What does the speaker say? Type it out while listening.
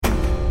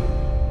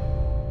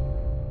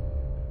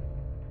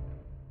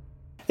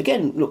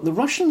again, look, the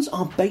Russians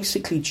are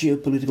basically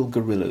geopolitical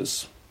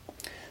guerrillas.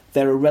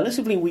 They're a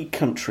relatively weak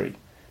country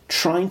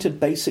trying to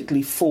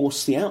basically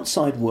force the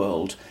outside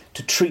world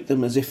to treat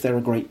them as if they're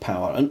a great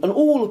power. And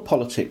all of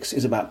politics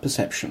is about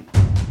perception.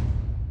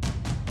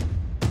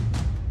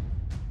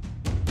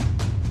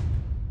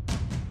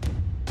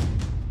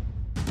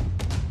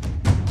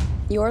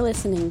 You're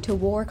listening to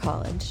War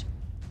College,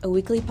 a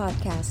weekly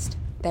podcast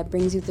that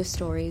brings you the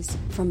stories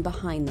from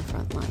behind the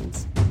front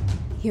lines.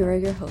 Here are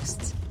your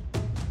hosts.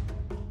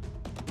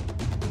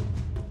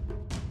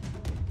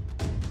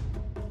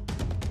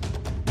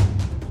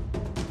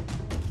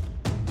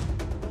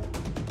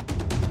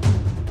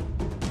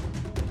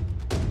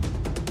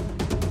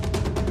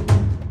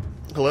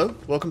 Hello,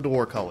 welcome to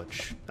War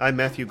College. I'm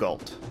Matthew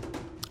Galt.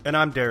 And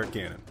I'm Derek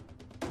Gannon.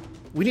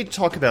 We need to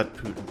talk about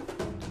Putin.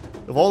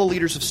 Of all the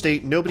leaders of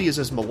state, nobody is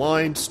as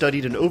maligned,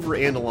 studied, and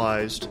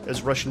overanalyzed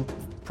as Russian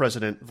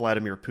President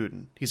Vladimir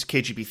Putin. He's a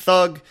KGB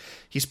thug,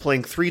 he's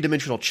playing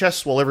three-dimensional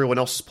chess while everyone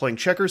else is playing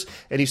checkers,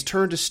 and he's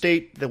turned a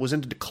state that was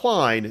in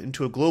decline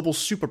into a global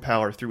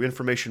superpower through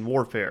information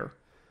warfare.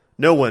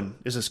 No one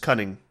is as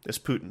cunning as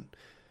Putin.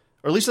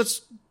 Or at least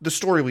that's the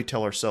story we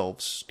tell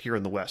ourselves here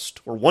in the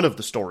West, or one of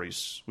the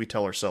stories we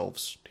tell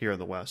ourselves here in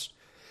the West.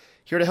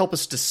 Here to help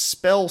us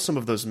dispel some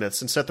of those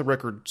myths and set the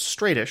record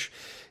straightish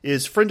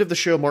is friend of the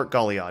show Mark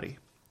Galeotti.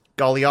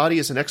 Galeotti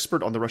is an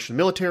expert on the Russian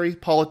military,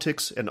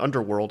 politics, and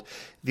underworld,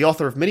 the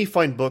author of many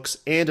fine books,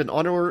 and an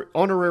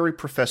honorary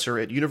professor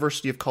at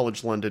University of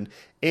College London,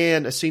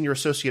 and a senior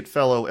associate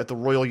fellow at the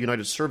Royal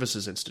United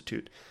Services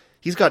Institute.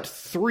 He's got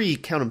three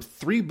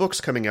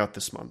books coming out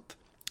this month,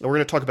 and we're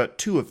going to talk about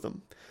two of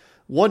them.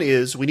 One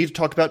is We Need to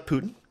Talk About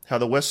Putin, How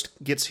the West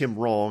Gets Him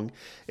Wrong,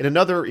 and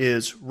another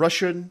is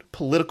Russian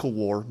Political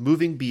War,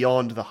 Moving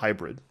Beyond the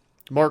Hybrid.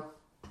 Mark,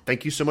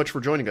 thank you so much for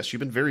joining us.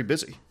 You've been very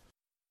busy.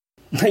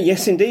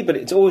 Yes, indeed, but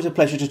it's always a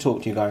pleasure to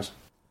talk to you guys.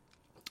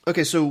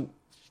 Okay, so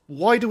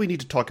why do we need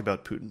to talk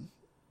about Putin?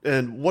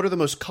 And what are the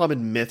most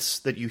common myths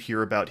that you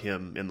hear about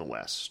him in the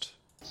West?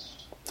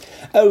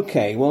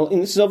 Okay, well,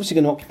 this is obviously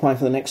going to occupy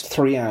for the next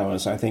 3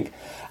 hours, I think.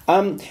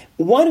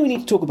 Why do we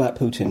need to talk about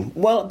Putin?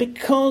 Well,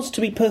 because,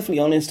 to be perfectly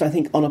honest, I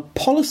think on a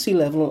policy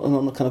level and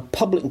on a kind of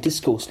public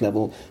discourse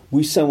level,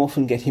 we so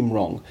often get him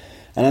wrong.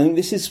 And I think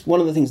this is one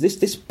of the things.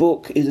 This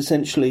book is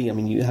essentially, I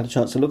mean, you had a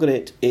chance to look at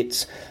it.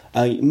 It's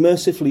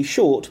mercifully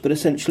short, but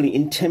essentially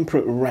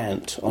intemperate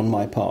rant on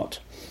my part.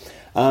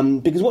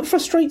 Because what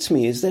frustrates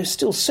me is there's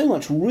still so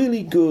much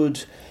really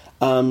good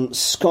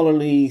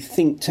scholarly,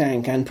 think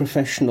tank and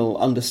professional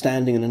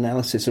understanding and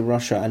analysis of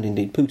Russia and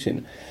indeed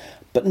Putin.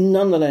 But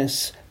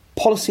nonetheless,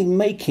 policy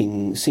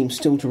making seems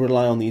still to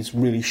rely on these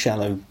really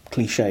shallow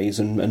cliches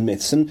and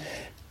myths. And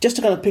just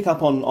to kind of pick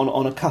up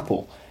on a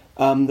couple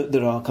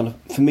that are kind of,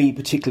 for me,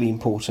 particularly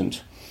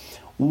important.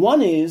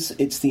 One is,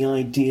 it's the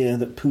idea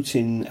that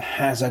Putin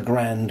has a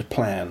grand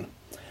plan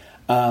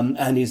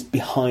and is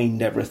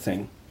behind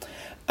everything.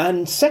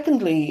 And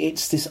secondly,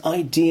 it's this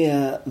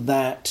idea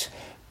that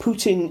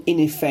Putin, in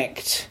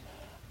effect,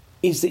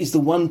 is the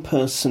one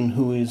person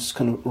who is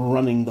kind of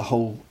running the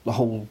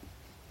whole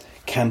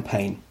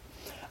campaign.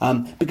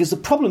 Because the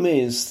problem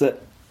is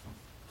that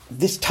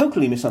this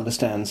totally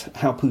misunderstands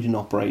how Putin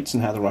operates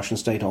and how the Russian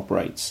state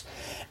operates.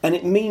 And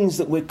it means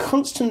that we're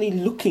constantly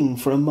looking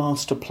for a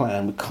master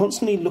plan. We're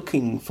constantly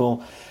looking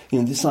for,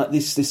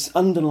 this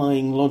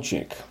underlying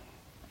logic,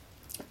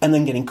 and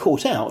then getting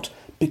caught out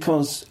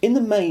because, in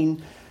the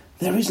main,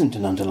 there isn't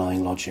an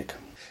underlying logic.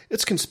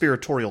 It's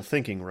conspiratorial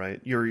thinking,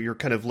 right? You're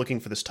kind of looking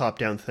for this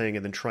top-down thing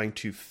and then trying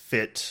to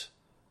fit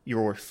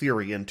your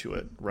theory into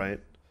it,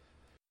 right?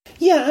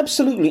 Yeah,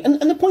 absolutely.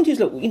 And the point is,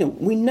 look,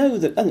 we know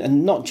that,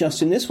 and not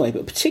just in this way,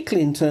 but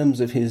particularly in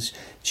terms of his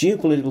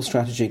geopolitical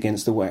strategy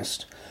against the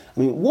West. I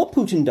mean, what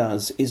Putin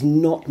does is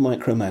not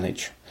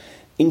micromanage.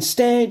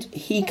 Instead,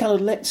 he kind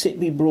of lets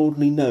it be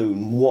broadly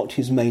known what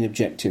his main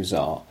objectives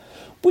are,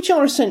 which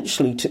are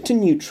essentially to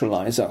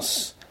neutralise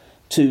us,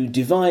 to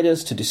divide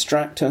us, to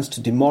distract us,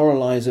 to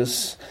demoralise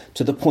us,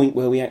 to the point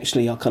where we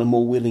actually are kind of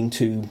more willing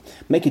to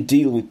make a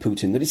deal with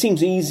Putin, that it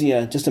seems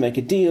easier just to make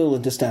a deal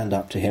than to stand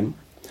up to him.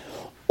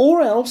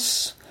 Or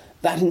else,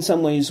 that in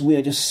some ways we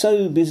are just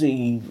so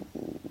busy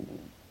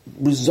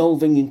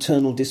resolving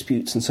internal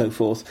disputes and so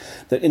forth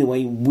that in a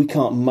way we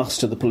can't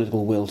muster the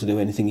political will to do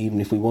anything even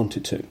if we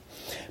wanted to.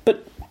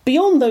 But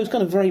beyond those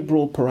kind of very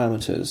broad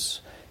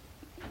parameters,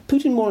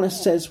 Putin more or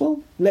less says,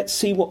 well, let's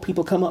see what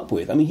people come up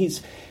with. I mean,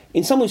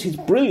 in some ways his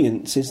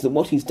brilliance is that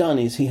what he's done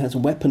is he has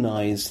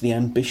weaponized the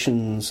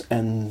ambitions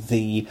and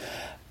the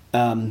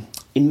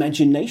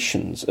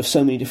imaginations of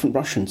so many different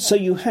Russians. So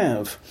you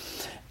have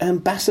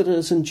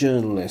ambassadors and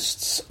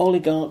journalists,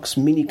 oligarchs,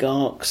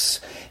 minigarchs,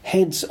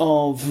 heads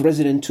of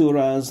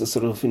residenturas, the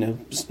sort of,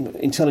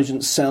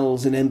 intelligence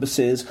cells in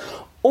embassies,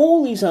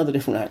 all these other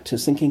different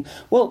actors thinking,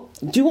 well,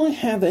 do I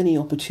have any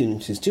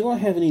opportunities? Do I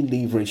have any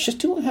leverage? Just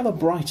do I have a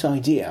bright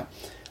idea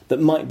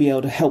that might be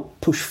able to help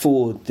push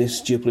forward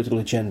this geopolitical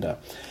agenda?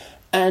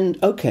 And,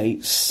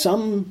 okay,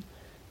 some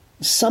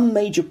Some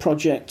major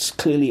projects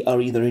clearly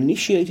are either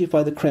initiated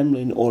by the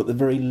Kremlin or at the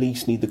very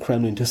least need the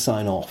Kremlin to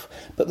sign off.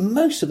 But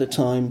most of the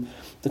time,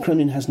 the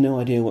Kremlin has no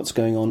idea what's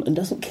going on and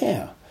doesn't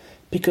care.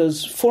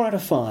 Because 4 out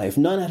of 5,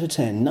 9 out of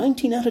 10,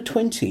 19 out of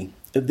 20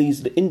 of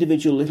these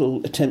individual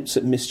little attempts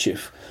at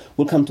mischief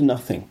will come to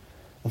nothing.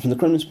 And from the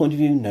Kremlin's point of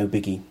view, no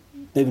biggie.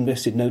 They've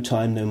invested no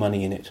time, no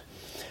money in it.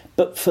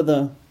 But for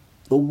the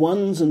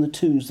ones and the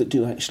twos that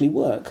do actually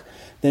work,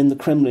 then the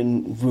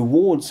Kremlin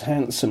rewards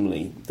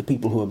handsomely the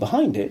people who are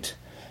behind it,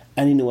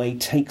 and in a way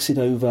takes it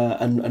over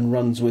and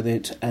runs with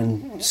it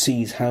and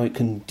sees how it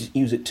can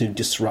use it to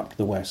disrupt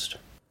the West.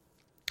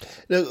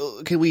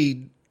 Now, can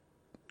we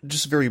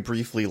just very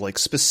briefly, like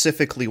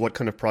specifically what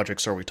kind of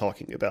projects are we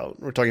talking about?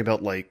 We're talking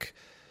about like,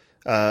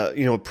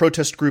 a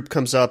protest group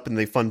comes up and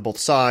they fund both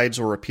sides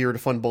or appear to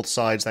fund both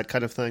sides, that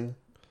kind of thing?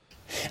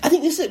 I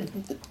think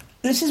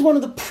this is one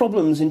of the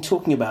problems in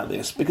talking about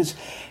this, because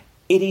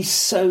it is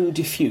so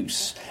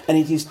diffuse and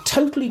it is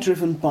totally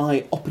driven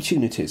by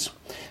opportunities.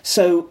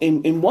 So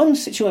in one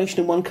situation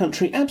in one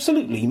country,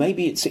 absolutely,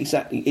 maybe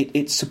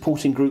it's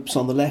supporting groups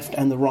on the left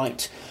and the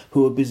right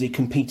who are busy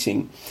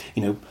competing,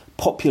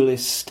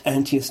 populist,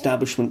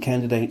 anti-establishment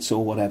candidates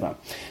or whatever.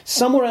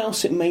 Somewhere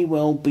else it may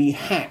well be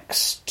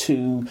hacks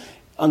to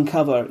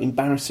uncover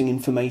embarrassing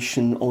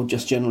information or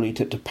just generally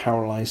to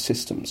paralyse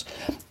systems.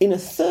 In a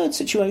third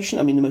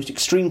situation, the most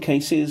extreme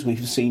cases,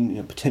 we've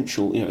seen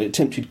potential,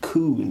 attempted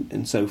coup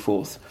and so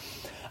forth.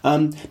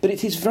 But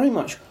it is very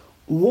much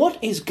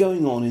what is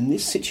going on in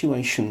this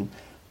situation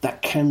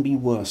that can be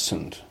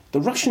worsened. The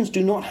Russians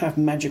do not have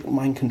magic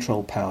mind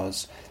control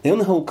powers. They on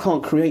the whole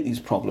can't create these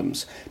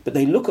problems, but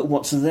they look at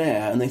what's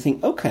there and they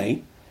think,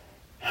 okay,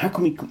 how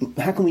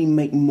can we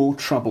make more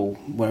trouble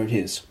where it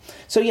is?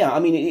 So yeah,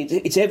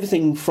 it's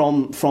everything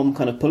from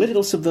kind of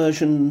political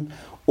subversion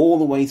all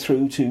the way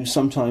through to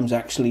sometimes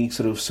actually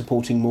sort of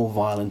supporting more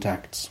violent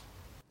acts.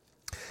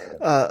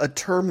 A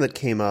term that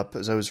came up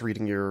as I was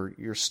reading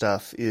your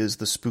stuff is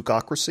the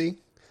spookocracy.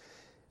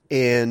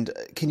 And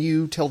can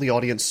you tell the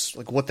audience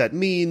like what that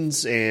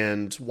means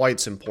and why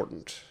it's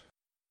important?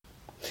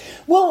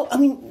 Well,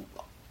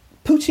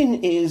 Putin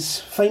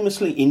is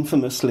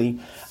infamously,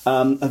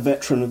 a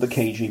veteran of the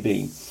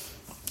KGB.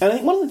 And I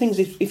think one of the things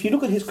is, if you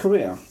look at his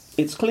career,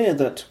 it's clear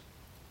that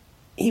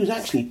he was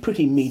actually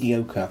pretty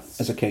mediocre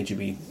as a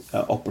KGB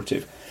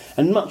operative.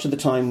 And much of the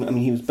time,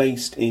 he was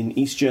based in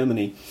East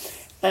Germany.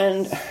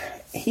 And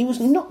he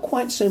was not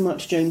quite so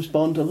much James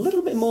Bond, a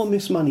little bit more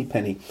Miss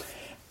Moneypenny.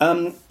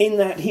 In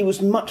that he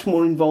was much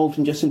more involved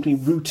in just simply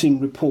routing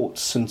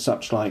reports and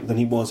such like than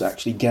he was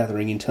actually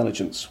gathering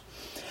intelligence.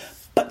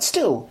 But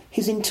still,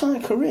 his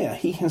entire career,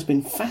 he has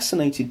been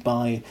fascinated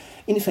by,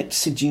 in effect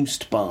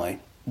seduced by,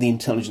 the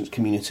intelligence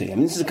community.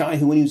 This is a guy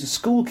who, when he was a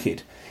school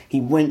kid, he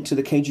went to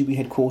the KGB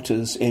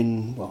headquarters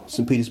in,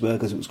 St.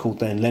 Petersburg, as it was called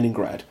then,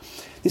 Leningrad.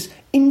 This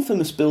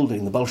infamous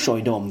building, the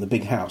Bolshoi Dom, the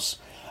big house,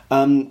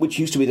 which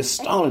used to be the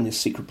Stalinist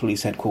secret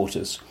police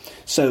headquarters.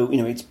 So,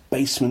 its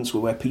basements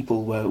were where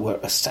people were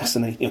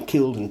assassinated,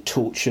 killed and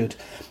tortured.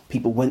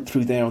 People went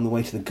through there on the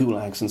way to the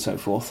gulags and so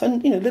forth.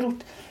 And, little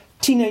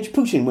teenage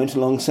Putin went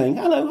along saying,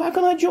 hello, how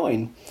can I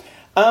join?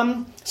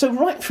 So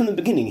right from the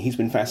beginning, he's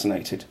been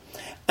fascinated.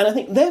 And I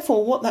think,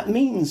 therefore, what that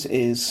means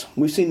is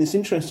we've seen this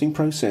interesting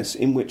process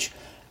in which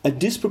a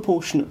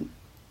disproportionate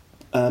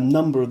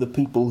number of the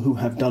people who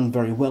have done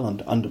very well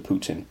under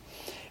Putin,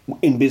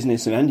 in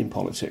business and in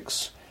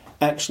politics,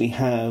 actually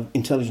have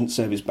intelligence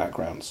service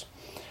backgrounds.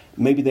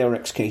 Maybe they're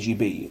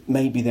ex-KGB,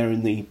 maybe they're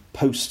in the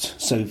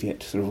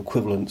post-Soviet sort of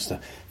equivalents, the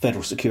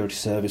Federal Security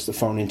Service, the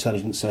Foreign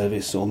Intelligence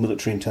Service, or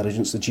military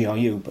intelligence, the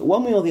GRU. But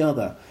one way or the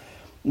other,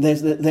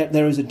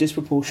 there is a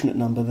disproportionate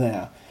number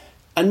there.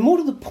 And more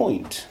to the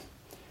point,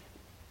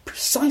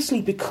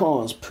 precisely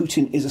because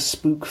Putin is a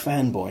spook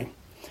fanboy,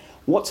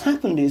 what's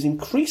happened is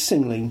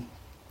increasingly,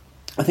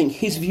 I think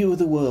his view of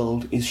the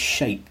world is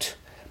shaped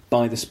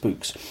by the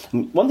spooks.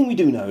 One thing we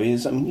do know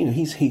is,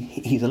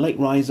 he's a late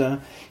riser,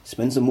 he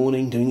spends the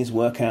morning doing his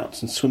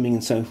workouts and swimming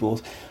and so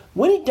forth.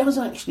 When he does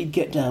actually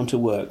get down to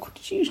work, which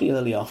is usually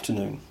early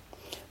afternoon,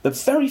 the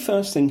very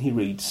first thing he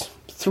reads,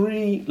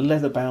 3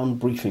 leather-bound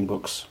briefing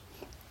books.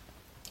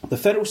 The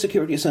Federal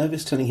Security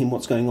Service telling him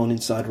what's going on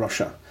inside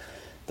Russia,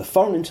 the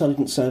Foreign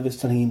Intelligence Service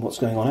telling him what's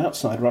going on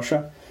outside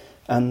Russia,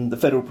 and the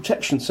Federal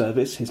Protection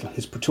Service,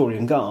 his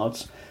Praetorian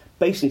Guards,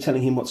 basically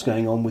telling him what's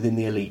going on within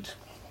the elite.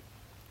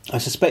 I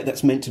suspect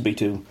that's meant to be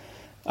to,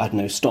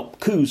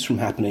 stop coups from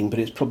happening, but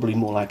it's probably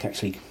more like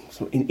actually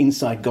sort of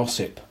inside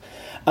gossip.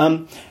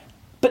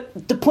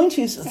 But the point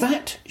is,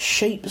 that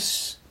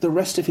shapes the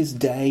rest of his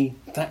day,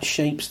 that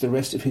shapes the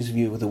rest of his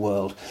view of the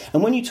world.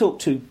 And when you talk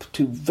to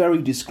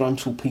very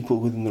disgruntled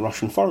people within the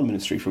Russian Foreign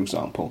Ministry, for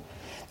example,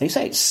 they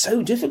say it's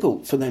so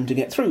difficult for them to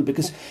get through,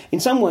 because in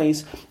some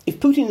ways,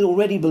 if Putin is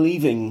already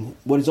believing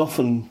what is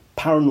often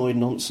paranoid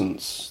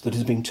nonsense that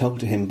is being told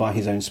to him by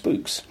his own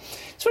spooks.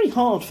 It's very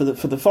hard for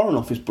the Foreign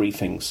Office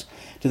briefings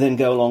to then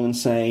go along and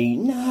say,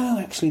 no,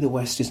 actually the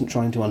West isn't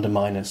trying to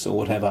undermine us or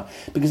whatever,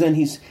 because then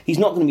he's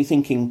not going to be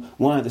thinking,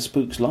 why are the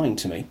spooks lying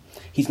to me?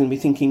 He's going to be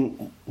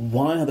thinking,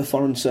 why are the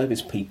Foreign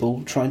Service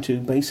people trying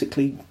to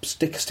basically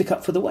stick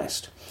up for the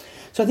West?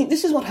 So I think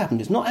this is what happened.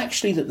 It's not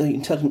actually that the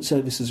intelligence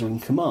services are in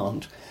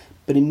command,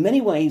 but in many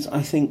ways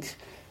I think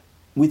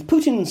with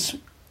Putin's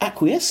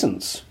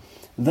acquiescence,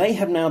 they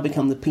have now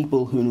become the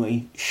people who in a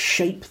way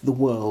shape the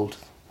world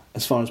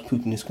as far as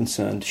Putin is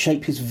concerned,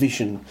 shape his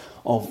vision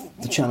of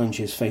the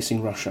challenges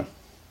facing Russia.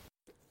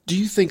 Do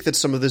you think that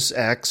some of this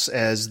acts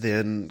as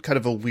then kind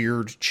of a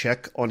weird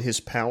check on his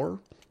power?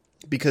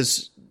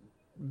 Because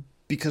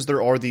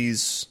there are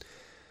these,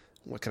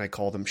 what can I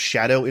call them,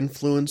 shadow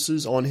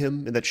influences on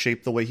him and that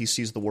shape the way he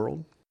sees the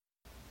world?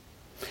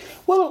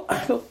 Well,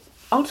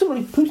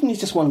 ultimately, Putin is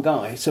just one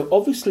guy, so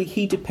obviously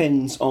he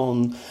depends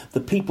on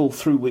the people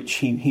through which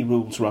he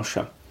rules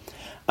Russia.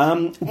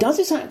 Does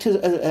this act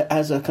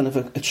as a kind of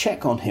a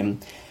check on him?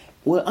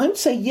 Well, I would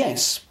say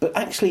yes, but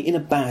actually in a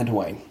bad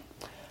way.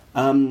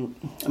 I mean,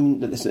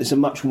 there's a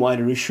much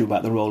wider issue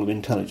about the role of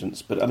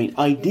intelligence, but I mean,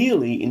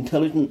 ideally,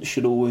 intelligence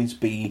should always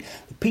be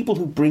the people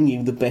who bring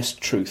you the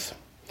best truth.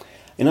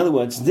 In other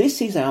words,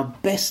 this is our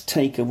best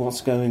take of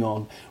what's going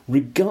on,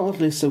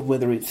 regardless of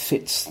whether it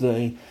fits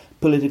the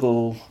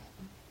political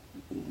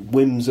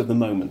whims of the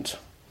moment.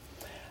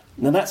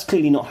 Now, that's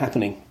clearly not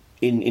happening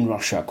in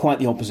Russia. Quite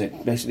the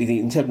opposite. Basically, the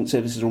intelligence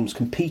services are almost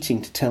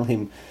competing to tell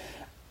him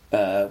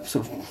sort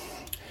of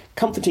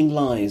comforting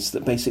lies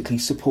that basically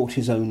support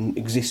his own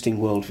existing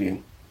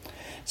worldview.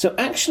 So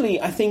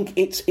actually, I think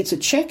it's a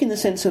check in the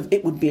sense of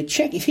it would be a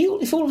check if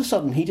all of a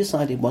sudden he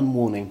decided one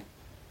morning,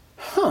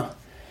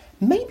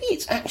 maybe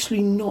it's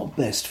actually not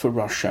best for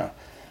Russia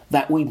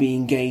that we be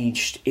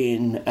engaged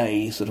in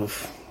a sort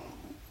of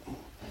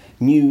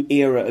new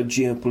era of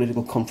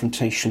geopolitical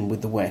confrontation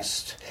with the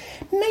West.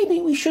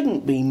 Maybe we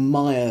shouldn't be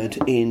mired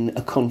in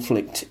a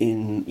conflict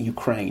in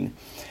Ukraine.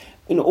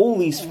 You know, all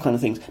these kind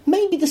of things.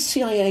 Maybe the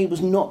CIA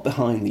was not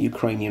behind the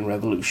Ukrainian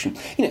revolution.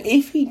 You know,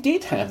 if he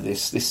did have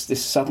this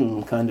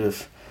sudden kind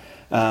of,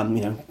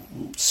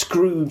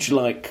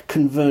 Scrooge-like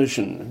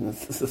conversion,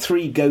 the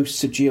three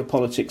ghosts of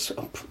geopolitics,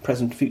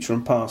 present, future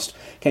and past,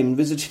 came and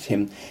visited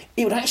him,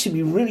 it would actually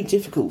be really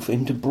difficult for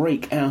him to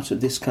break out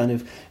of this kind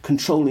of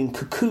controlling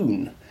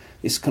cocoon,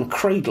 this kind of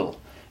cradle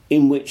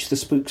in which the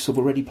spooks have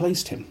already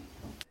placed him.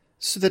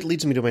 So that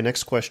leads me to my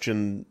next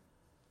question.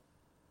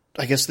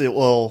 I guess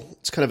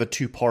it's kind of a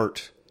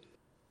two-part.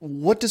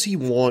 What does he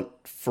want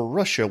for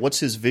Russia? What's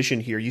his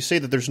vision here? You say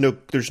that there's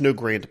no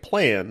grand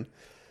plan.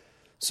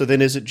 So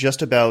then is it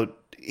just about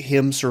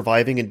him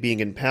surviving and being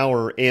in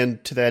power?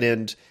 And to that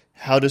end,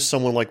 how does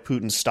someone like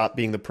Putin stop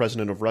being the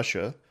president of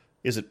Russia?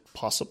 Is it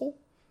possible?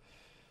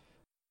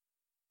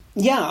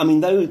 Yeah, I mean,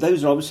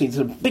 those are obviously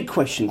the big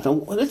questions. Now,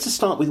 let's just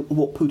start with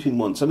what Putin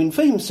wants. I mean,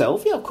 for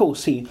himself, yeah, of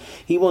course, he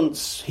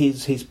wants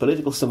his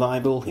political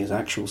survival, his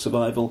actual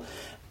survival,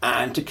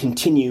 and to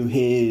continue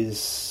his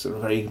sort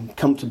of very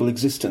comfortable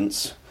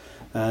existence.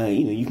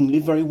 You can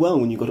live very well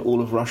when you've got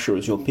all of Russia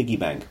as your piggy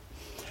bank.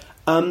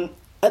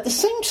 At the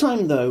same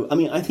time, though, I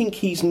mean, I think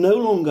he's no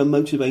longer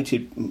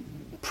motivated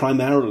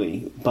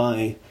primarily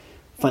by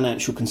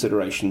financial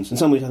considerations. In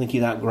some ways, I think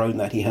he's outgrown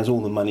that. He has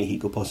all the money he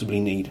could possibly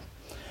need.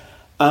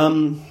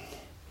 And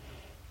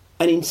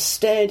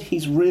instead,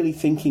 he's really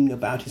thinking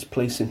about his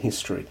place in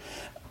history.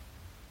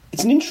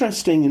 It's an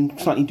interesting and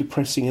slightly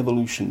depressing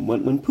evolution.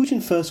 When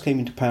Putin first came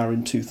into power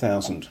in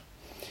 2000,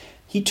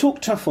 he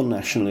talked tough on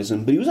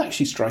nationalism, but he was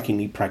actually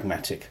strikingly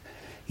pragmatic.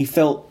 He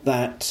felt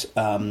that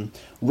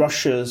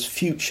Russia's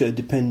future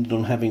depended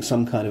on having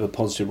some kind of a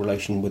positive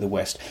relation with the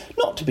West.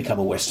 Not to become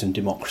a Western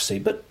democracy,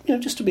 but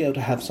just to be able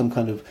to have some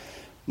kind of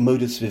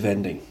modus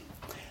vivendi.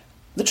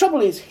 The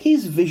trouble is,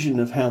 his vision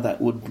of how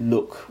that would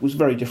look was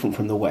very different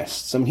from the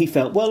West's. I mean, he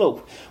felt, well,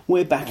 look,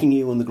 we're backing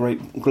you on the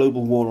great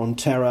global war on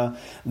terror,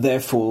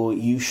 therefore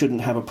you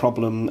shouldn't have a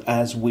problem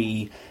as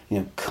we,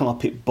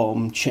 carpet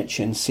bomb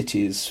Chechen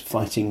cities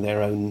fighting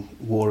their own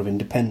war of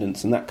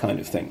independence and that kind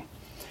of thing.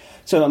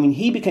 So, I mean,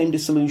 he became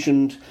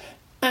disillusioned,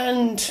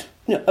 and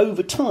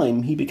over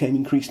time he became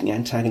increasingly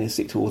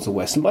antagonistic towards the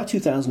West. And by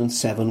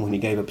 2007, when he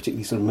gave a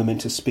particularly sort of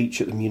momentous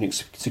speech at the Munich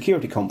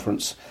Security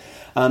Conference,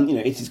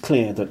 it is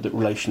clear that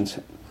relations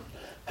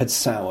had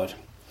soured.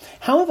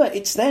 However,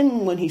 it's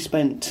then when he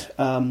spent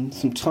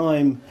some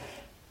time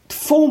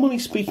formally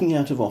speaking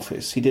out of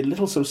office. He did a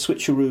little sort of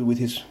switcheroo with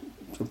his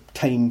sort of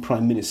tame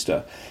prime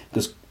minister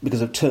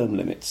because of term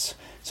limits.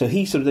 So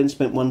he sort of then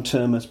spent one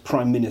term as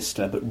prime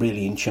minister, but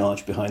really in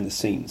charge behind the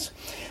scenes.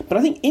 But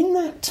I think in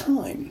that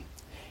time,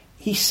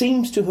 he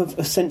seems to have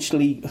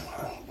essentially,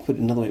 put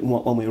it another way,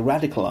 one way,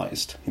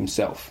 radicalised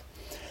himself.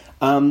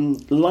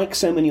 Like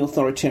so many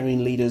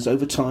authoritarian leaders,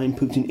 over time,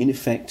 Putin, in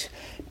effect,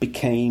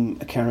 became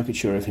a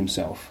caricature of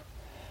himself.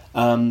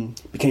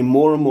 Became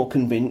more and more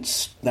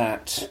convinced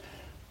that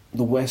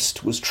the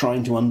West was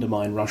trying to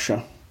undermine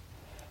Russia.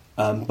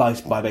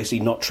 by basically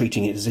not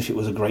treating it as if it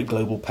was a great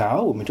global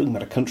power. When we're talking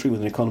about a country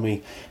with an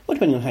economy, well,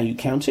 depending on how you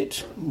count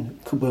it,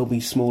 could well be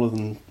smaller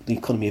than the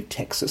economy of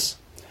Texas.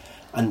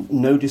 And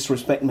no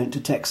disrespect meant to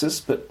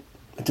Texas, but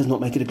it does not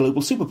make it a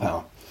global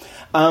superpower.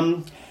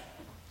 And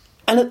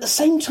at the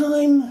same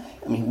time,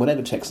 I mean,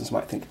 whatever Texans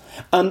might think,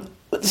 at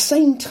the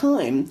same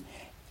time,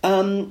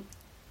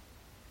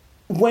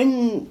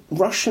 when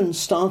Russians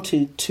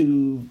started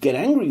to get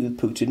angry with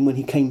Putin when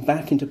he came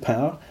back into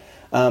power,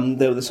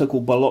 there were the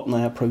so-called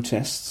Bolotnaya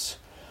protests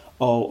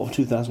of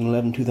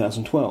 2011,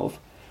 2012.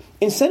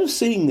 Instead of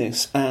seeing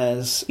this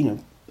as,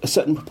 a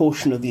certain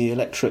proportion of the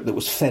electorate that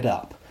was fed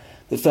up,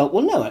 that felt,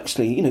 well, no,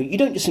 actually, you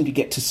don't just simply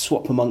get to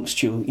swap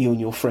amongst you and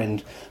your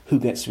friend who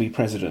gets to be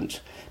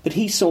president. But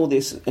he saw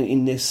this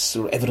in this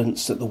sort of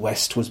evidence that the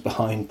West was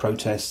behind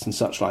protests and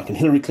such like, and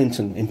Hillary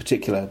Clinton in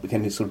particular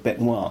became his sort of bête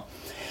noire.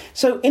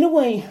 So in a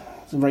way,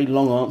 it's a very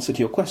long answer to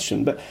your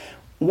question, but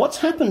what's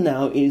happened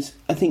now is,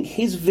 I think,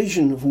 his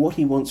vision of what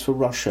he wants for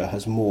Russia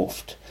has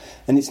morphed.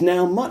 And it's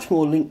now much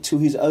more linked to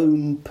his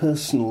own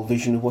personal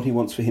vision of what he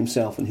wants for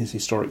himself and his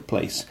historic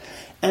place.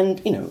 And,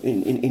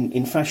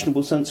 in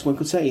fashionable sense, one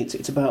could say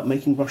it's about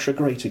making Russia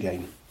great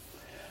again.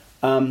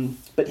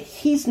 But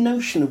his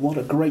notion of what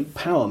a great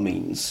power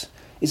means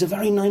is a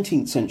very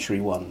 19th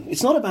century one.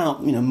 It's not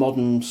about,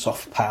 modern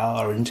soft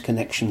power,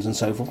 interconnections and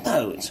so forth.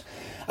 No, it's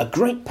a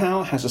great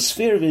power has a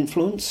sphere of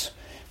influence,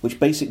 which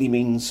basically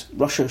means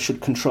Russia should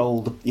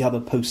control the other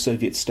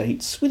post-Soviet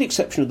states, with the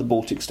exception of the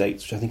Baltic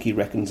states, which I think he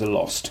reckons are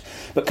lost.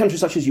 But countries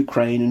such as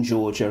Ukraine and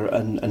Georgia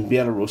and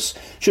Belarus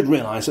should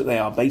realise that they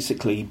are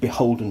basically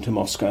beholden to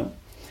Moscow.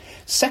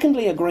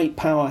 Secondly, a great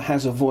power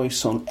has a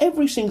voice on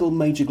every single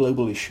major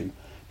global issue,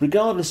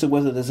 regardless of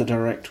whether there's a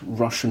direct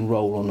Russian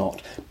role or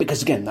not,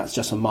 because, again, that's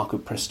just a mark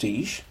of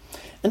prestige.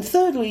 And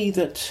thirdly,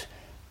 that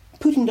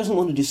Putin doesn't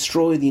want to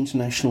destroy the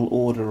international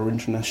order or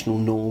international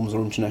norms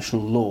or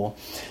international law,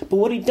 but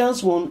what he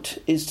does want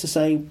is to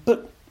say,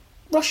 but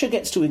Russia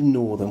gets to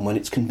ignore them when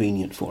it's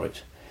convenient for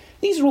it.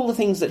 These are all the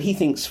things that he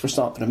thinks, for a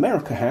start, that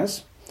America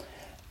has,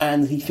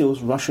 and he feels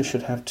Russia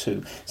should have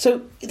too.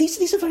 So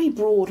these are very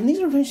broad, and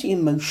these are very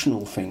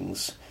emotional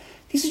things.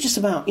 These are just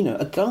about,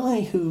 a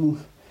guy who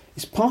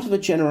is part of a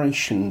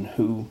generation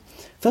who,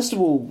 first of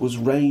all, was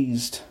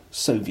raised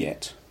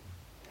Soviet,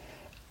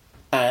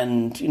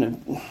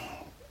 and,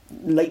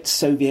 late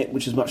Soviet,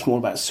 which is much more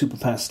about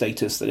superpower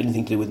status than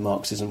anything to do with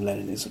Marxism,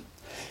 Leninism.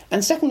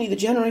 And secondly, the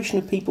generation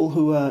of people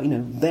who are,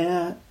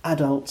 they're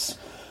adults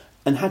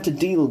and had to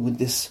deal with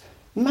this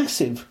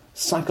massive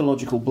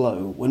psychological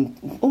blow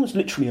when, almost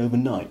literally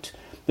overnight,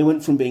 they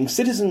went from being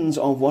citizens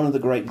of one of the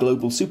great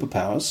global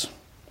superpowers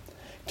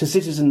to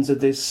citizens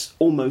of this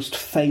almost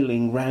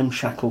failing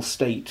ramshackle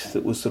state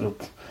that was sort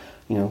of,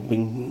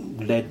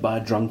 being led by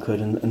a drunkard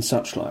and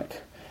such like.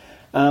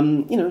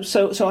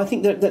 So I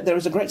think that there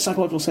is a great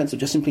psychological sense of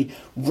just simply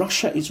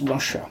Russia is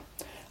Russia.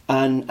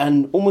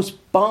 And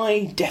almost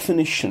by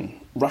definition,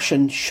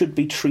 Russia should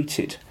be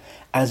treated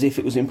as if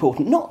it was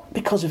important, not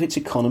because of its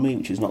economy,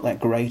 which is not that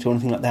great or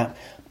anything like that,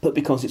 but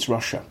because it's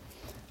Russia.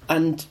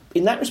 And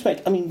in that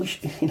respect, I mean,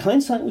 in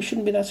hindsight, we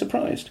shouldn't be that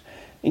surprised.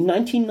 In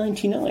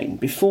 1999,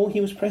 before he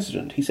was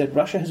president, he said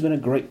Russia has been a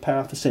great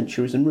power for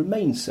centuries and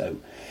remains so.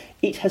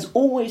 It has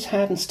always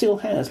had and still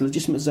has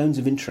legitimate zones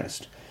of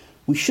interest.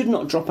 We should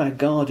not drop our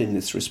guard in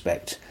this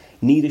respect.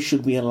 Neither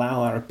should we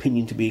allow our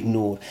opinion to be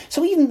ignored.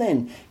 So even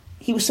then,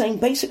 he was saying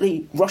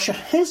basically Russia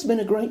has been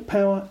a great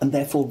power and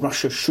therefore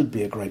Russia should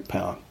be a great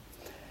power.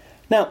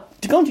 Now,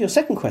 to go on to your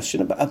second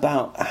question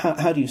about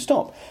how do you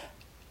stop,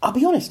 I'll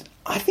be honest,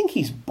 I think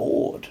he's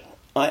bored.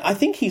 I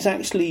think he's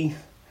actually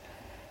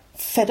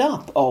fed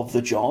up of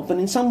the job and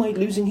in some way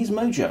losing his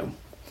mojo.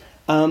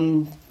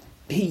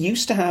 He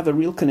used to have a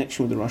real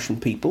connection with the Russian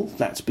people.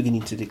 That's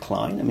beginning to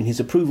decline. I mean, his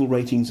approval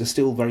ratings are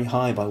still very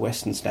high by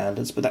Western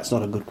standards, but that's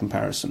not a good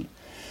comparison.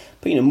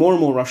 But, more and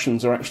more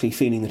Russians are actually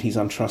feeling that he's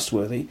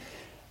untrustworthy.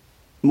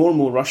 More and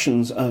more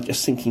Russians are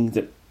just thinking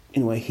that,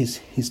 in a way,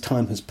 his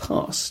time has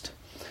passed.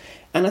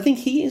 And I think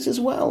he is as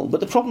well. But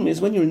the problem is,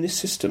 when you're in this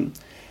system,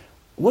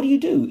 what do you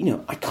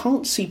do? I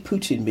can't see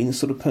Putin being the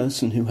sort of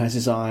person who has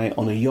his eye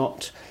on a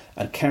yacht,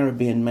 a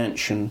Caribbean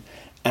mansion,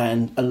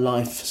 and a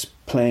life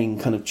playing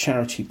kind of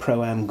charity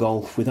pro-am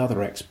golf with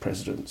other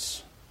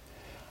ex-presidents.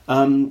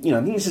 I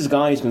think this is a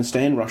guy who's going to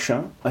stay in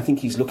Russia. I think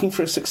he's looking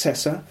for a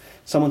successor,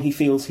 someone he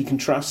feels he can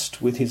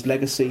trust with his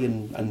legacy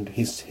and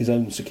his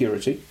own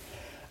security,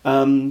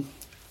 and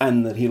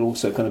that he'll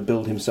also kind of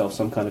build himself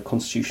some kind of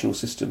constitutional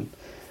system,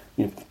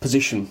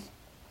 position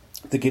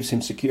that gives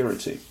him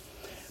security.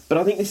 But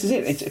I think this is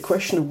it. It's a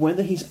question of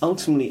whether he's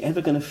ultimately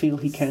ever going to feel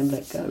he can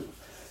let go.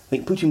 I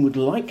think Putin would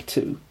like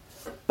to,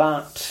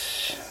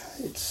 but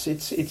it's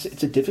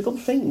a difficult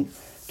thing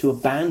to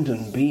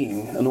abandon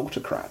being an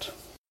autocrat.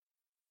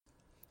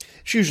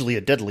 It's usually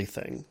a deadly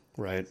thing,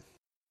 right?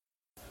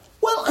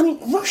 Well, I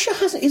mean, Russia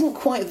isn't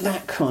quite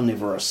that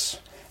carnivorous.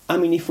 I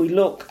mean, if we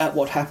look at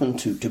what happened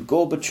to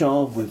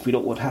Gorbachev, if we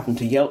look at what happened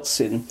to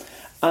Yeltsin,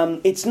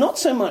 It's not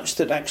so much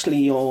that actually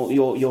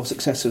your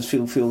successors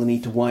feel the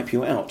need to wipe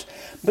you out,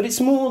 but it's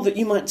more that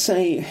you might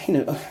say,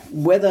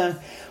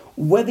 whether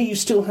you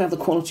still have the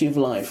quality of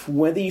life,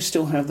 whether you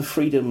still have the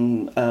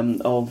freedom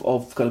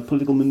of kind of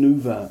political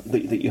manoeuvre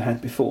that you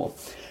had before.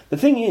 The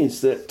thing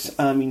is that,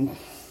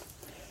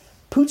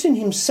 Putin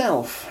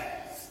himself,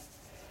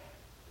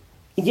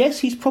 yes,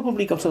 he's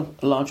probably got a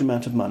large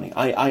amount of money.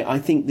 I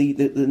think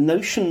the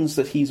notions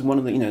that he's one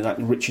of the like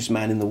the richest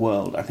man in the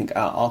world, I think,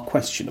 are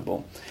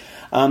questionable.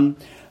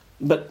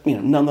 But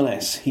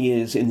nonetheless, he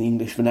is, in the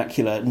English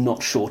vernacular,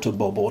 not short a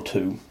bob or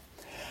two.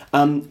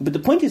 But the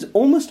point is,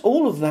 almost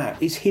all of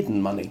that is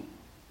hidden money.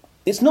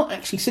 It's not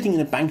actually sitting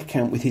in a bank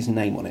account with his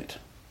name on it.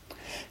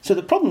 So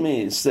the problem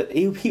is that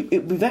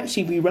it would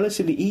actually be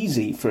relatively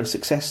easy for a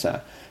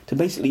successor to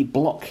basically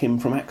block him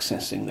from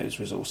accessing those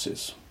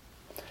resources.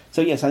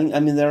 So yes, I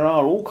mean there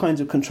are all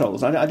kinds of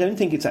controls. I don't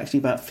think it's actually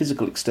about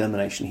physical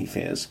extermination he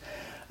fears.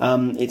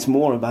 It's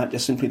more about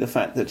just simply the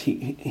fact that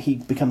he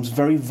becomes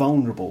very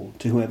vulnerable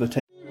to whoever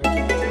takes.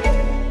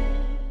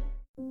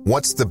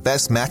 What's the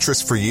best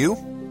mattress for you?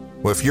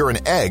 Well, if you're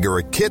an egg or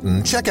a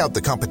kitten, check out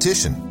the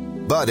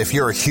competition. But if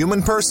you're a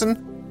human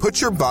person, put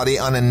your body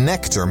on a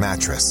Nectar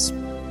mattress.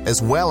 As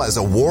well as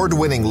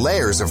award-winning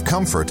layers of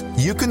comfort,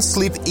 you can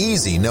sleep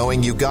easy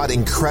knowing you got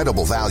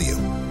incredible value.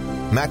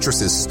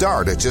 Mattresses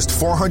start at just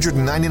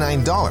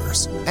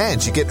 $499,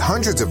 and you get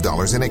hundreds of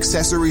dollars in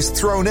accessories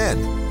thrown in,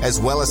 as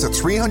well as a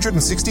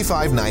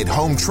 365-night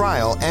home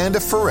trial and a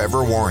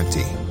forever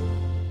warranty.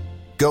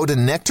 Go to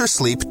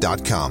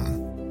nectarsleep.com.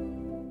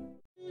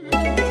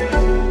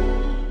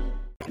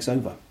 It's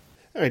over.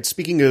 All right,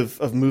 speaking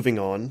of moving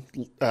on,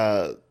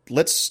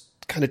 let's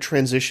kind of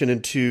transition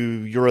into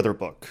your other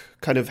book,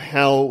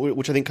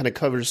 which I think kind of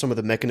covers some of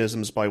the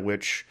mechanisms by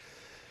which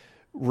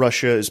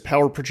Russia is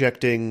power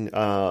projecting,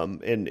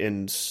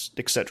 and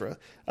etc.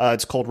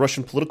 It's called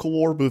Russian Political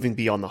War, Moving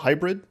Beyond the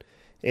Hybrid.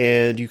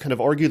 And you kind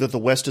of argue that the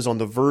West is on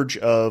the verge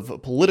of a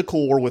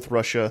political war with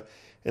Russia,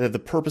 and that the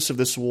purpose of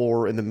this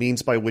war and the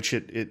means by which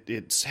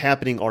it's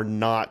happening are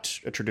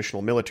not a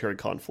traditional military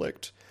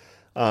conflict.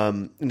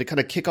 And to kind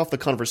of kick off the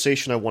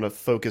conversation, I want to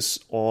focus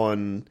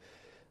on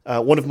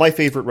one of my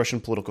favorite Russian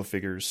political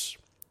figures,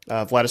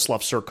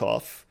 Vladislav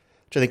Surkov,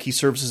 which I think he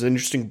serves as an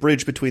interesting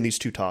bridge between these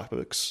two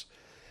topics.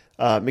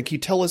 Can you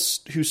tell us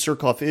who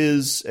Surkov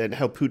is and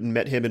how Putin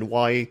met him and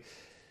why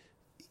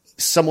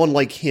someone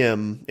like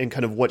him and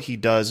kind of what he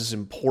does is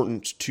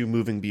important to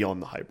moving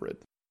beyond the hybrid?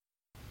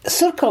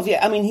 Surkov,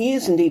 yeah, I mean, he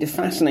is indeed a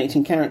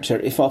fascinating character,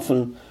 if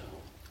often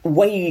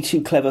way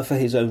too clever for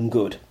his own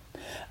good.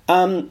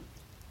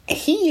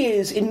 He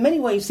is, in many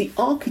ways, the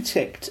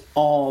architect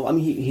of...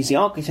 he's the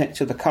architect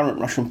of the current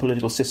Russian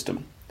political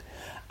system,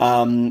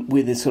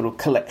 with this sort of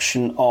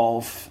collection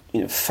of,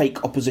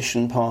 fake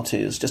opposition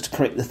parties, just to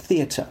create the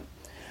theatre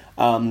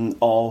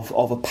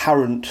of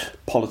apparent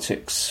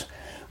politics,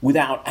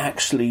 without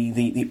actually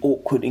the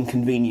awkward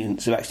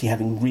inconvenience of actually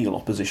having real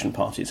opposition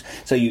parties.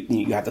 So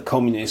you have the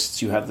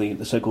communists, you have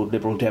the so-called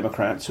liberal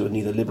Democrats, who are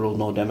neither liberal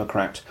nor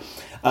Democrat.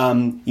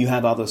 You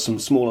have some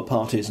smaller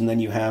parties, and then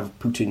you have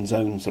Putin's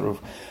own sort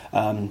of,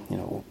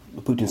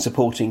 Putin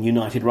supporting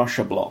United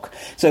Russia bloc.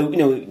 So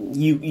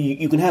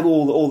you can have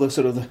all the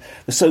sort of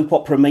the soap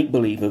opera make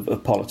believe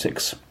of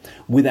politics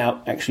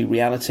without actually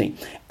reality.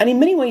 And in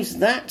many ways,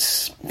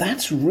 that's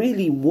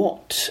really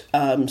what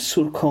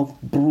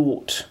Surkov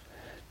brought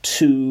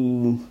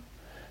to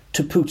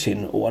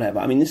Putin or whatever.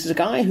 I mean, this is a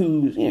guy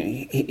who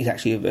he's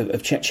actually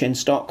of Chechen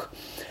stock.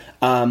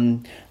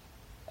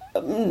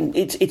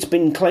 It's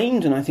been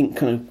claimed, and I think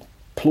kind of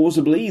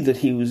plausibly, that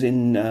he was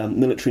in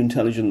military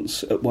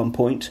intelligence at one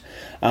point.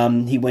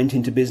 He went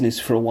into business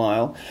for a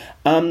while.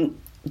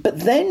 But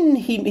then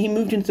he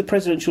moved into the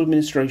presidential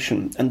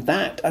administration, and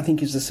that, I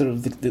think, is the sort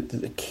of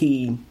the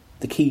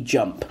key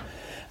jump.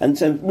 And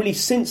so really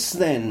since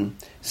then,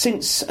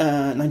 since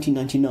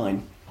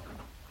 1999,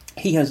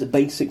 he has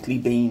basically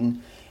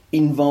been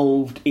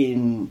involved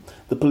in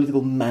the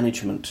political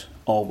management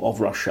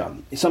of Russia.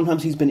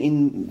 Sometimes he's been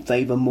in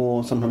favour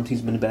more, sometimes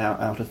he's been a bit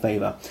out of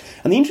favour.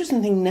 And the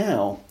interesting thing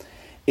now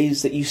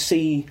is that you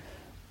see,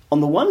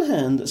 on the one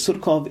hand, that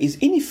Surkov is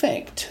in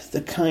effect the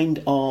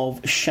kind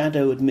of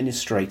shadow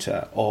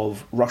administrator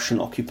of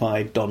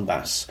Russian-occupied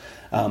Donbass,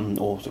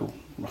 or sort of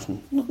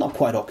Russian, not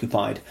quite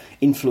occupied,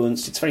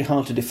 influenced. It's very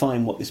hard to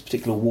define what this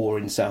particular war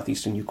in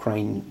southeastern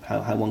Ukraine,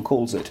 how one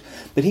calls it.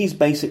 But he's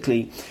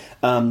basically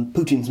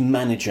Putin's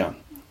manager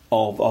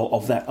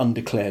of that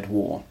undeclared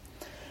war.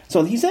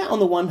 So he's that on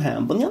the one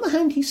hand, but on the other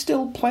hand, he's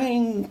still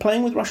playing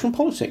with Russian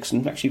politics.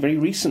 And actually, very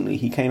recently,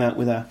 he came out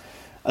with a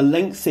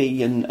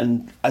lengthy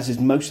and as is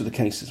most of the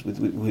cases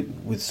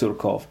with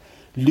Surkov,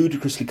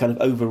 ludicrously kind of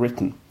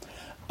overwritten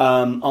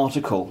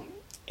article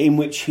in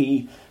which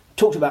he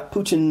talked about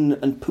Putin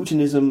and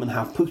Putinism and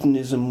how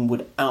Putinism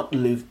would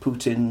outlive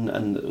Putin,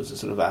 and it was a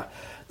sort of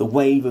the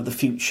wave of the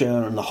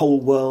future, and the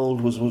whole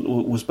world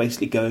was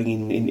basically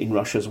going in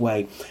Russia's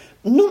way.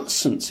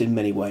 Nonsense in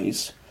many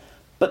ways.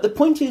 But the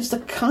point is the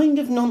kind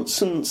of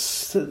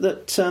nonsense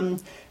that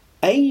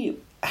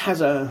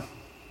has a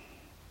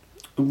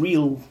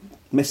real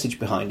message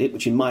behind it,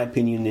 which in my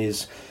opinion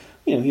is,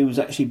 he was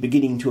actually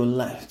beginning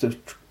to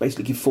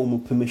basically give formal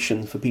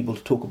permission for people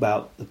to talk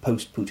about the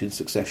post-Putin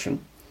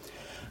succession.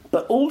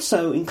 But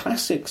also, in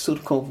classic sort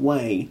of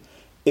way,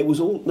 there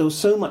was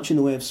so much in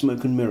the way of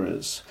smoke and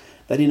mirrors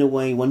that in a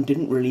way one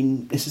didn't really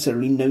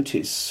necessarily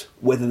notice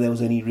whether there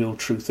was any real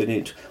truth in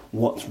it,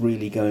 what's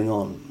really going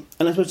on.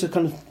 And I suppose to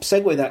kind of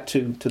segue that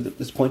to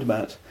this point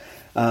about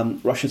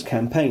Russia's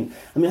campaign,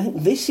 I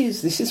think this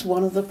is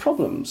one of the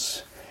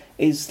problems,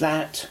 is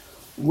that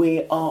we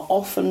are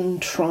often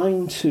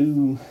trying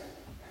to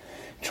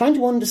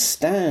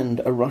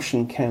understand a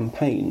Russian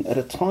campaign at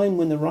a time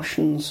when the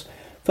Russians,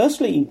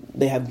 firstly,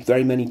 they have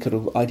very many kind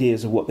of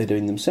ideas of what they're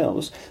doing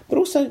themselves, but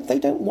also they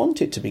don't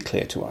want it to be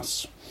clear to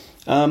us.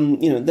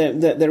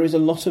 There is a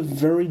lot of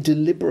very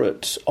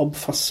deliberate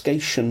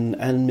obfuscation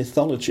and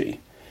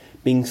mythology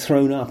being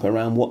thrown up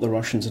around what the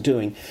Russians are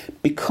doing,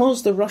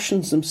 because the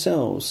Russians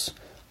themselves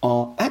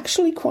are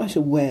actually quite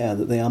aware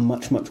that they are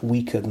much, much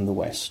weaker than the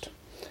West.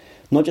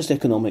 Not just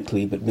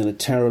economically, but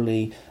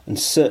militarily, and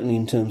certainly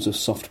in terms of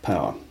soft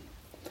power.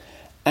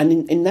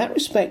 And in that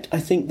respect, I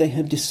think they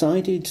have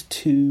decided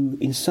to,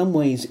 in some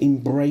ways,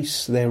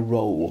 embrace their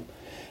role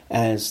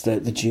as the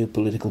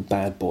geopolitical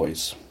bad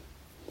boys.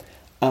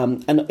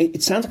 And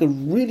it sounds like a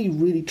really,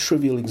 really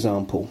trivial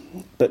example,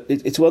 but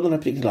it's one that I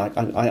particularly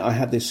like. I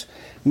have this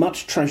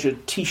much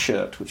treasured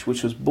T-shirt, which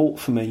was bought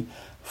for me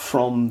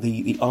from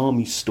the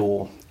army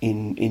store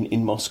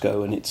in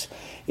Moscow, and it's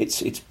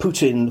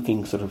Putin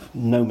looking sort of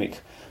gnomic,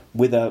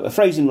 with a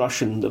phrase in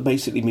Russian that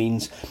basically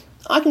means,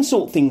 I can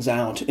sort things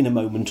out in a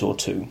moment or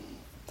two.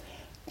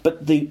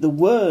 But the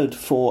word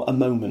for a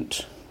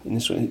moment, in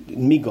this way,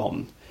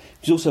 migom,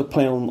 is also a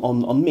play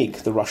on MiG,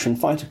 the Russian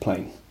fighter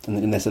plane. And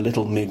then there's a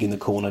little MiG in the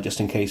corner just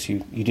in case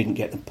you didn't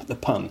get the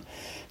pun.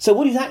 So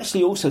what he's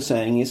actually also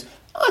saying is,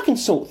 I can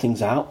sort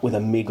things out with a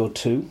MiG or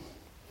two.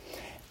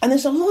 And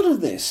there's a lot of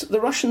this. The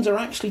Russians are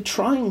actually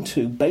trying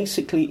to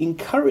basically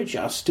encourage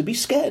us to be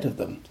scared of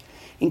them.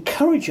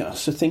 Encourage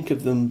us to think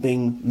of them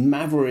being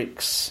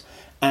mavericks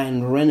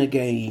and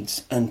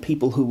renegades and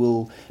people who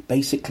will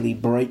basically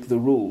break the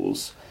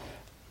rules.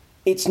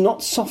 It's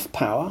not soft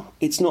power.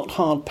 It's not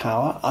hard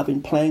power. I've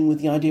been playing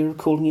with the idea of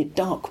calling it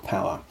dark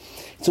power.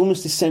 It's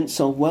almost a sense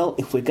of, well,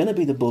 if we're going to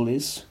be the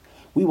bullies,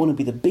 we want to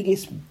be the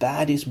biggest,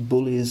 baddest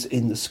bullies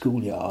in the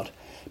schoolyard,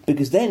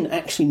 because then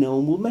actually no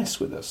one will mess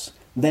with us.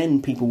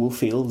 Then people will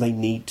feel they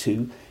need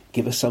to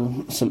give us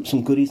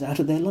some goodies out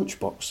of their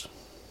lunchbox.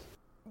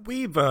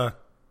 We've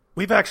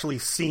actually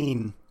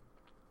seen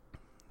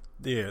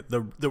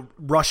the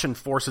Russian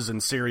forces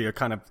in Syria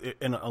kind of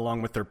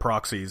along with their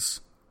proxies,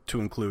 to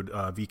include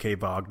VK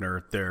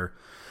Wagner,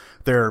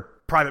 their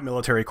private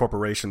military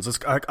corporations.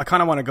 I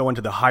kind of want to go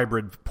into the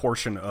hybrid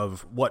portion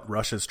of what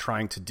Russia's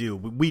trying to do.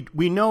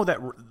 We know that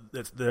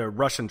the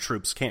Russian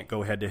troops can't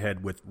go head to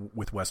head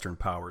with Western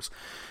powers,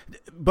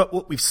 but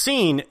what we've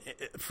seen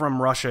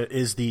from Russia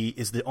is the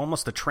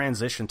almost the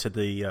transition to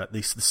the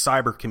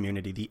cyber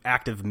community, the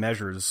active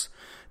measures,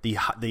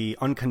 the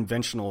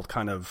unconventional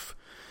kind of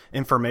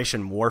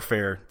information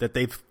warfare that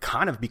they've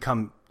kind of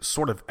become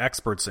sort of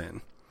experts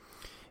in.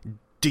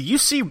 Do you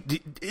see,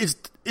 is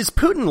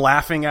Putin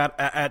laughing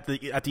at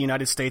the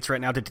United States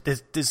right now?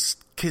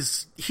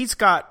 Because he's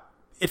got,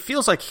 it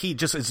feels like he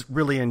just is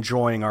really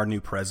enjoying our new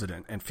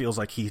president, and feels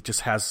like he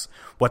just has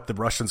what the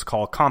Russians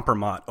call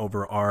kompromat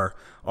over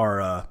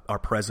our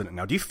president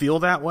now. Do you feel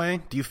that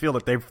way? Do you feel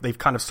that they've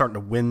kind of starting to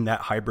win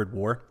that hybrid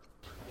war?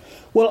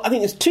 Well, I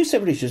think there's two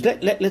separate issues.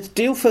 Let's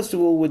deal first of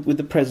all with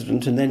the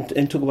president, and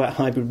then talk about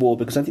hybrid war,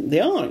 because I think they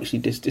are actually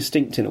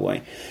distinct in a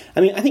way.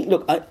 I mean, I think,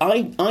 look,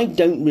 I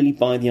don't really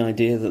buy the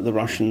idea that the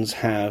Russians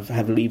have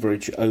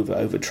leverage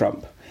over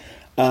Trump.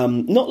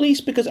 Not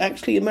least because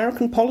actually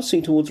American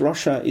policy towards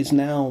Russia is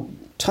now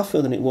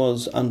tougher than it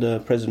was under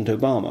President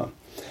Obama.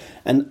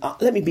 And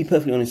let me be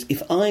perfectly honest,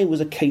 if I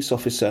was a case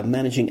officer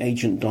managing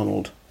Agent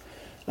Donald,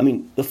 I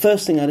mean, the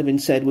first thing I'd have been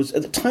said was,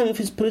 at the time of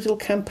his political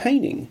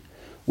campaigning,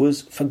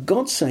 was, for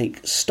God's sake,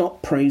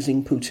 stop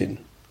praising Putin.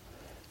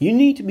 You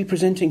need to be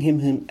presenting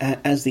him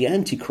as the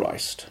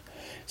Antichrist,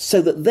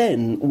 so that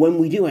then, when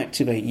we do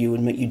activate you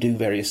and make you do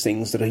various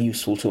things that are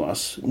useful to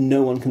us,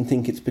 no one can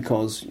think it's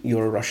because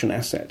you're a Russian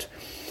asset.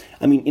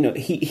 I mean,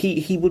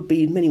 he would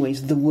be in many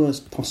ways the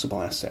worst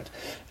possible asset.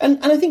 And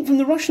I think from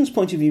the Russians'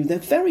 point of view, they're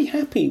very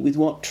happy with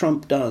what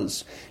Trump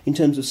does in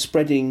terms of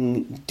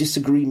spreading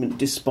disagreement,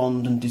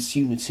 despond and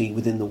disunity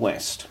within the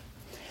West.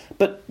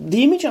 But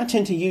the image I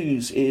tend to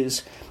use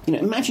is,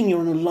 imagine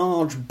you're in a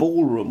large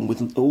ballroom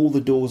with all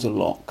the doors are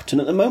locked,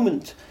 and at the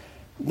moment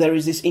there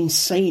is this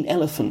insane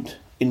elephant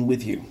in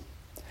with you.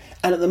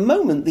 And at the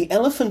moment the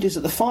elephant is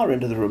at the far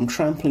end of the room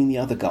trampling the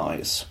other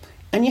guys,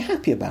 and you're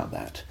happy about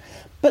that.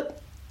 But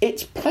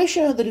it's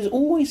pleasure that is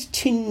always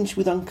tinged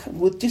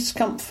with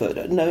discomfort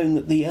at knowing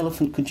that the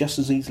elephant could just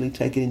as easily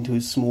take it into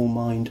his small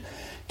mind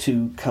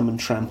to come and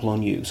trample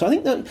on you. So I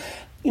think that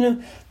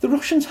the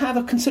Russians have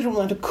a considerable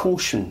amount of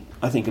caution,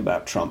 I think,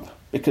 about Trump,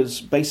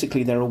 because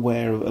basically they're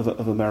aware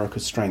of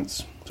America's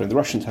strengths. So the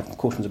Russians have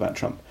cautions about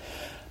Trump.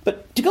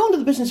 But to go on to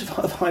the business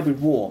of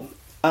hybrid war,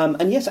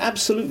 and yes,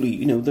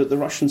 absolutely, the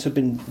Russians have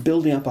been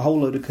building up a whole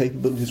load of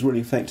capabilities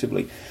really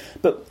effectively.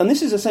 And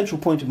this is a central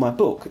point of my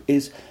book,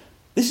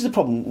 this is the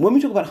problem. When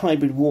we talk about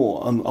hybrid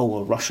war,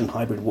 or Russian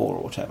hybrid war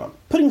or whatever,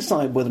 putting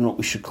aside whether or not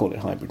we should call it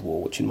hybrid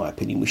war, which in my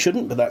opinion we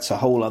shouldn't, but that's a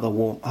whole other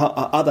war,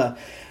 other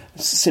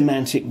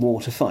semantic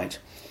war to fight.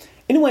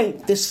 In a way,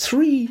 there's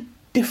three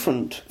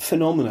different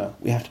phenomena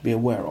we have to be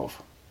aware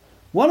of.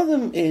 One of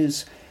them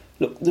is,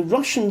 look, the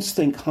Russians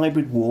think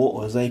hybrid war,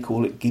 or as they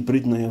call it,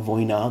 gibridnaya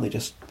vojna, they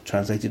just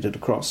translated it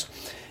across,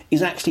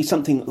 is actually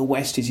something that the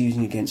West is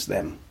using against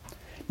them.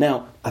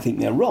 Now, I think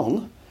they're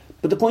wrong,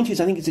 but the point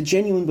is I think it's a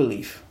genuine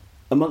belief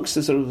amongst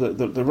the sort of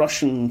the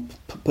Russian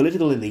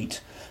political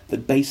elite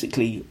that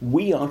basically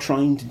we are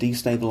trying to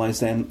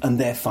destabilise them and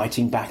they're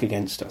fighting back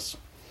against us.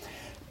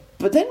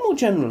 But then more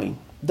generally,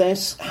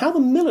 there's how the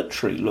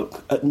military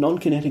look at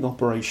non-kinetic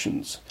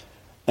operations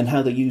and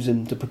how they use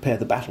them to prepare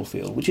the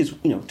battlefield, which is,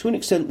 to an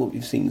extent what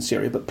we've seen in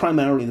Syria, but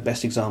primarily the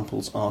best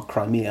examples are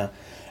Crimea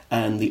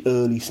and the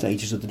early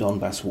stages of the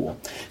Donbass war.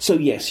 So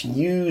yes,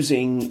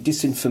 using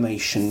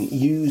disinformation,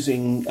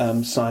 using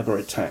cyber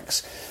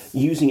attacks,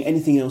 using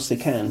anything else they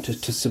can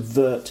to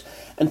subvert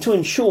and to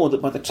ensure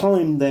that by the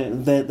time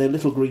their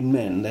little green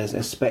men, their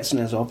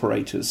Spetsnaz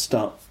operators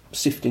start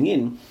sifting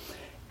in,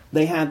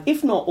 they have,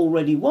 if not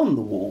already won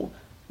the war,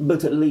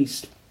 but at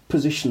least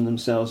position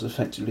themselves as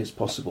effectively as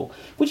possible,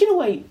 which in a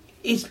way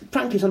is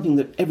frankly something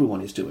that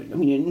everyone is doing. I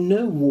mean,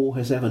 no war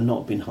has ever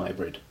not been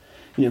hybrid.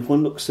 If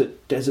one looks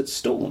at Desert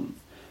Storm,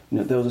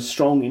 there was a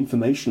strong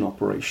information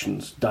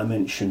operations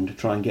dimension to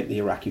try and get the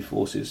Iraqi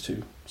forces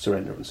to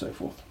surrender and so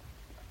forth.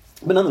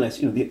 But nonetheless,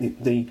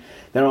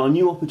 there are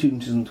new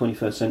opportunities in the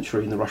 21st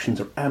century, and the Russians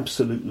are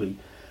absolutely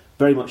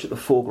very much at the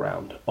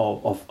foreground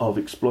of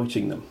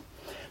exploiting them.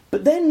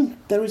 But then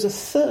there is a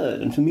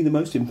third, and for me the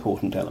most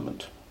important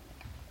element,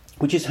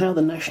 which is how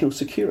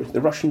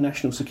the Russian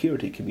national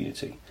security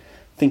community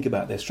think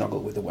about their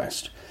struggle with the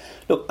West.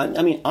 Look,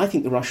 I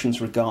think the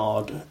Russians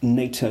regard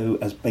NATO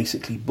as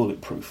basically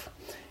bulletproof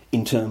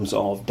in terms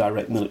of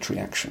direct military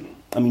action.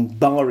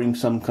 Barring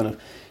some kind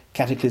of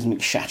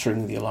cataclysmic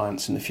shattering of the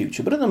alliance in the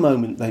future. But at the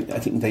moment, I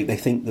think they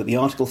think that the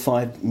Article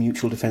 5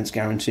 mutual defence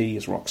guarantee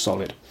is rock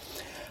solid.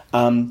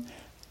 And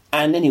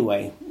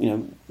anyway,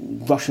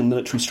 Russian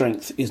military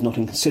strength is not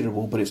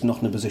inconsiderable, but it's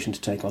not in a position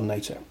to take on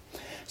NATO.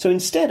 So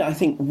instead, I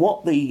think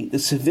what the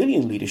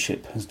civilian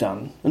leadership has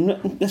done,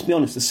 and let's be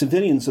honest, the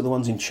civilians are the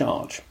ones in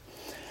charge,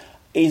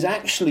 is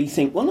actually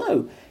think, well,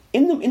 no,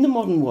 in the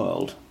modern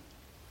world,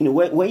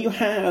 where you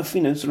have,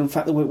 sort of the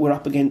fact that we're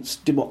up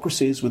against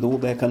democracies with all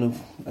their kind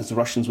of, as the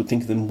Russians would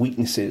think of them,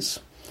 weaknesses,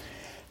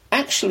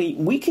 actually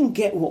we can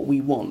get what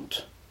we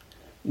want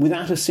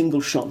without a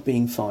single shot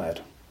being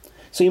fired.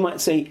 So you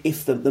might say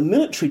if the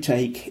military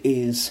take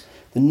is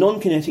the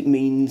non-kinetic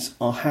means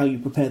are how you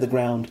prepare the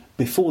ground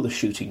before the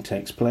shooting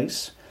takes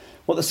place,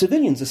 what the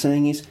civilians are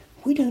saying is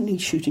we don't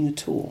need shooting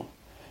at all.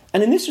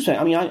 And in this respect,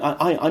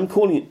 I'm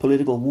calling it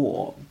political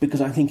war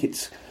because I think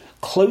it's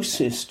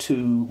closest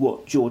to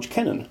what George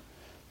Kennan,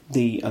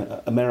 the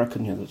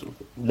American, the sort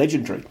of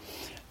legendary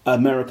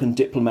American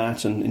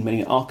diplomat and in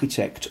many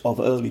architect of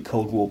early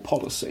Cold War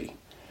policy,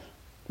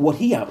 what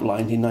he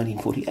outlined in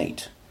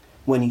 1948.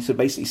 When he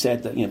basically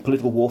said that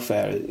political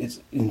warfare is,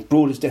 in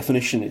broadest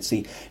definition, it's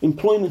the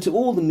employment of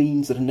all the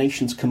means that a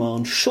nation's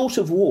command, short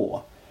of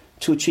war,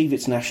 to achieve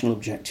its national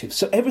objectives.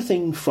 So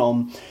everything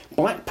from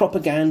black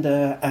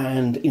propaganda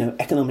and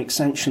economic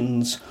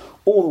sanctions,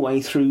 all the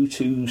way through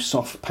to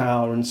soft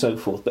power and so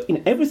forth. But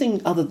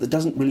everything other that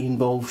doesn't really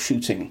involve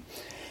shooting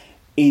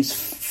is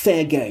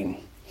fair game,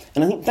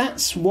 and I think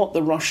that's what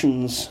the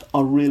Russians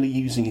are really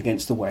using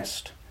against the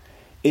West.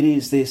 It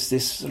is this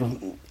sort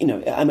of,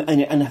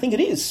 and I think it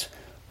is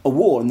a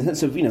war in the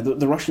sense of,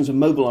 the Russians are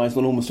mobilised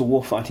on almost a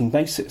war-fighting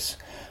basis,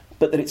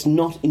 but that it's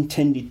not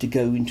intended to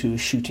go into a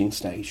shooting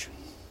stage.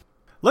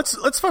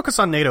 Let's focus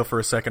on NATO for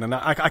a second, and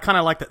I kind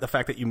of like the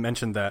fact that you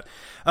mentioned that.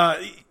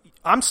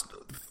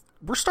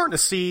 We're starting to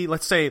see,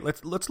 let's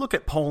look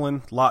at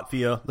Poland,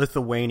 Latvia,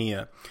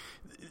 Lithuania.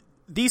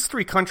 These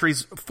three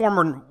countries,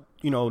 former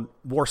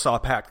Warsaw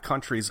Pact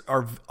countries,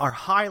 are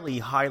highly,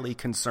 highly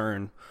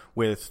concerned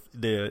with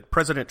the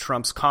President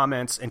Trump's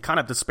comments and kind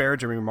of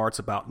disparaging remarks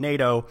about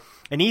NATO,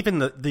 and even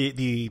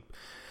the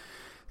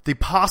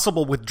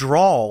possible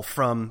withdrawal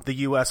from the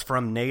U.S.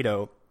 from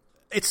NATO.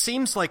 It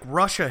seems like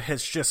Russia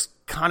has just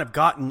kind of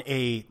gotten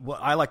what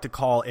I like to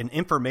call an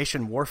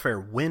information warfare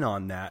win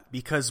on that,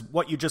 because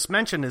what you just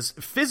mentioned is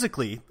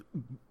physically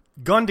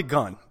gun to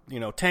gun,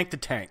 tank to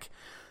tank.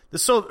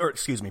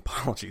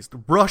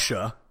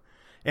 Russia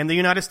and the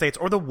United States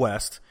or the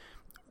West,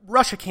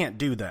 Russia can't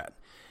do that.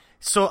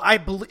 So I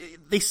believe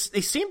they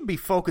seem to be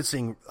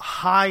focusing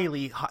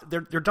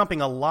they're dumping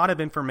a lot of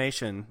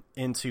information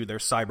into their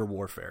cyber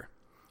warfare.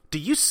 Do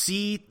you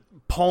see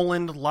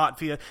Poland,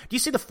 Latvia, do you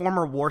see the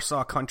former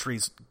Warsaw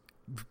countries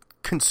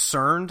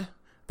concerned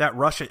that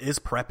Russia is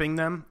prepping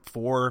them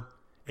for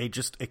a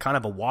kind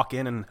of a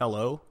walk-in and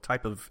hello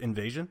type of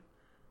invasion?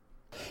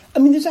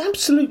 There's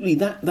absolutely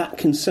that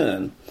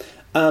concern.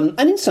 And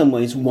in some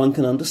ways, one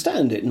can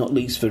understand it, not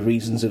least for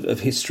reasons of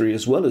history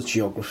as well as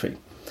geography.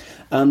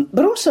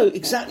 But also,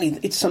 exactly,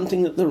 it's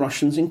something that the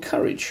Russians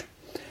encourage.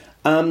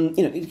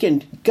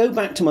 Again, go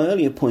back to my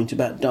earlier point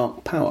about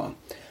dark power.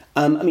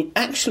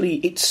 Actually,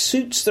 it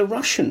suits the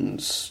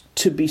Russians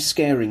to be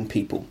scaring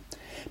people.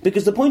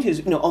 Because the point is,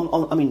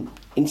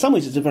 in some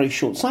ways it's a very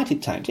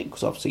short-sighted tactic,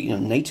 because obviously,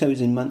 NATO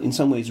is in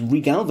some ways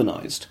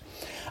regalvanized.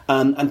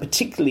 And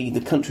particularly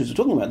the countries we're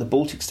talking about, the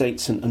Baltic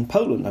states and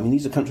Poland.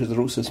 These are countries that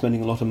are also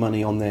spending a lot of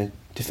money on their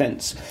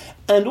defence.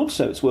 And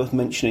also, it's worth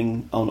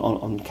mentioning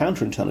on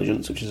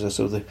counterintelligence, which is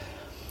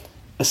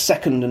a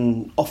second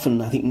and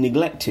often, I think,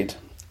 neglected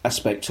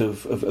aspect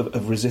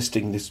of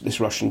resisting this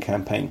Russian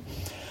campaign.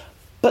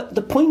 But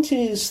the point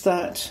is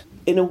that,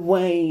 in a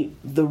way,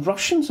 the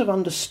Russians have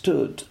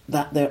understood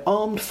that their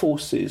armed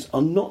forces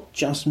are not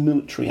just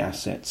military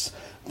assets,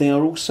 they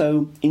are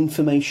also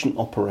information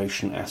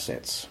operation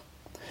assets.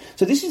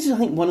 So this is, I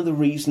think, one of the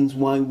reasons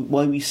why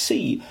we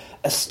see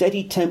a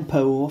steady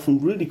tempo, often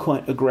really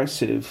quite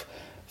aggressively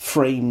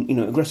framed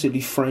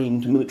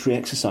military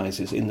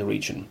exercises in the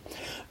region.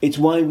 It's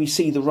why we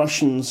see the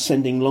Russians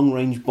sending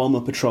long-range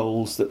bomber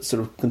patrols that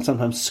sort of can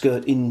sometimes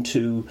skirt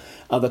into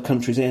other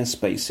countries'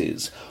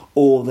 airspaces,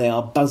 or they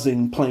are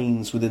buzzing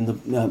planes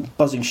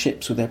buzzing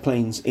ships with their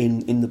planes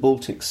in the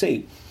Baltic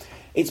Sea.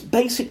 It's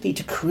basically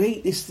to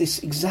create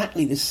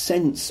this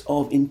sense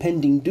of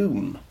impending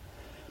doom,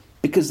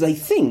 because they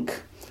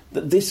think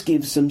that this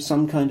gives them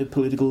some kind of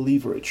political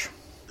leverage.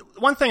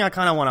 One thing I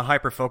kind of want to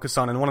hyper-focus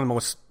on, and one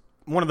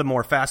of the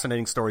more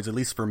fascinating stories, at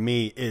least for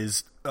me,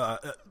 is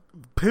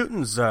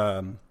Putin's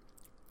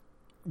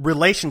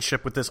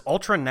relationship with this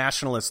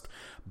ultra-nationalist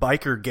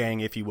biker gang,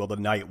 if you will, the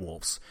Night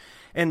Wolves.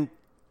 And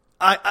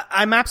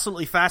I'm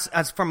absolutely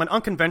as from an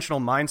unconventional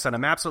mindset,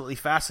 I'm absolutely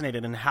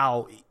fascinated in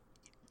how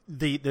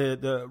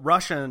the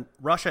Russia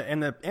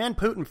and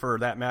Putin, for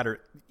that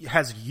matter,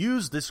 has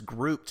used this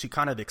group to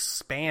kind of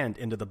expand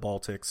into the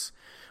Baltics,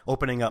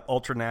 opening up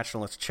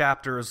ultra-nationalist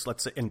chapters.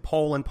 Let's say in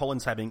Poland.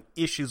 Poland's having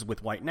issues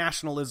with white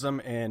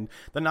nationalism, and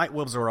the Night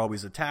Wolves are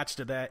always attached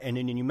to that. And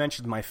then you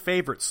mentioned my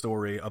favorite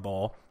story of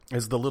all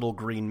is the Little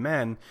Green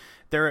Men.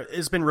 There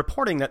has been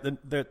reporting that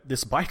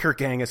this biker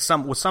gang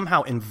was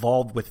somehow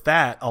involved with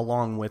that,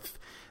 along with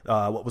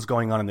what was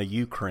going on in the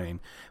Ukraine.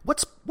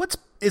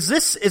 Is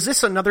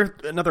this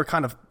another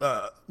kind of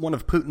one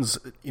of Putin's,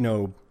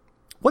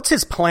 what's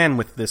his plan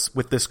with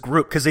this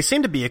group? Because they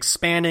seem to be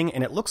expanding,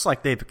 and it looks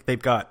like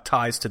they've got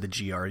ties to the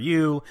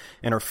GRU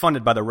and are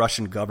funded by the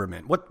Russian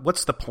government.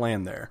 What's the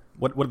plan there?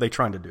 What are they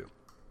trying to do?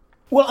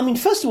 Well,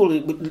 first of all,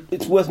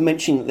 it's worth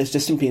mentioning that there's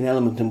just simply an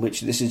element in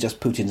which this is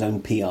just Putin's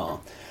own PR.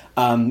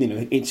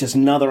 It's just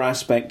another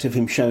aspect of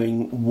him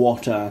showing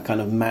what a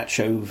kind of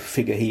macho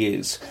figure he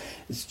is.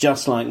 It's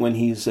just like when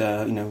he's,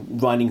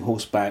 riding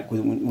horseback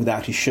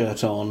without his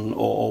shirt on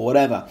or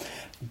whatever,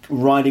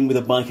 riding with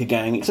a biker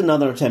gang. It's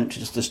another attempt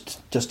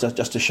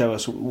just to show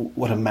us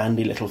what a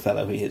manly little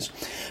fellow he is.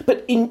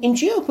 But in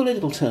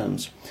geopolitical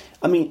terms,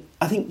 I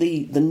think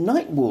the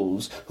Night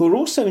Wolves, who are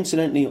also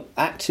incidentally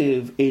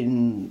active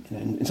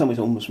in some ways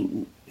almost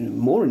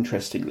more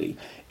interestingly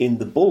in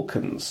the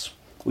Balkans,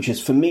 which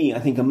is, for me, I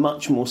think, a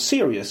much more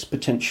serious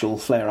potential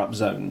flare-up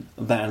zone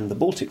than the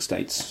Baltic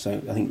states.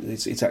 So I think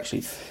it's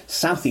actually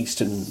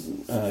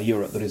southeastern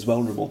Europe that is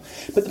vulnerable.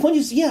 But the point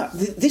is,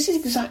 this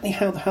is exactly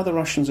how the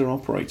Russians are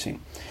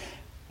operating.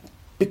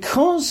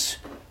 Because,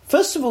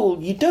 first of all,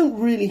 you don't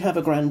really have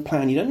a grand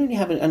plan. You don't really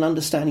have an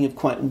understanding of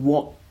quite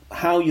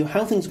how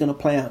things are going to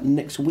play out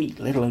next week,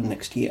 let alone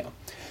next year.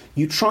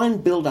 You try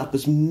and build up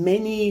as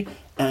many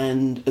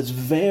and as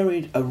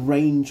varied a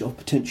range of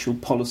potential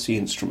policy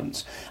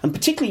instruments. And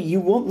particularly, you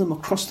want them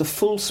across the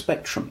full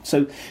spectrum.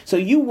 So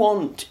you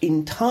want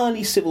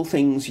entirely civil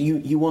things.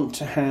 You want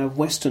to have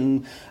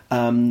Western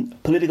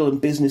political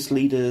and business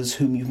leaders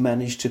whom you've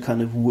managed to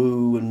kind of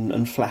woo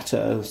and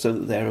flatter so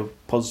that they're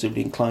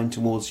positively inclined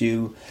towards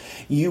you.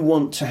 You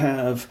want to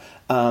have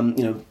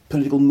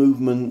political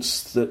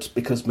movements that,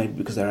 because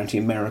they're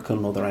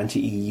anti-American or they're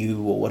anti-EU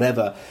or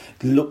whatever,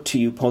 look to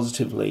you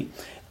positively,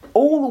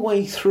 all the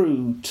way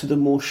through to the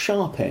more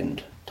sharp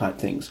end type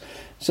things.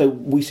 So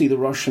we see the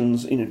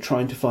Russians,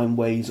 trying to find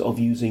ways of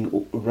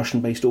using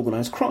Russian-based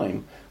organised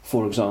crime,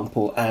 for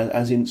example,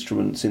 as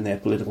instruments in their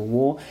political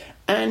war,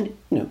 and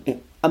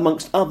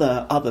amongst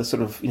other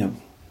sort of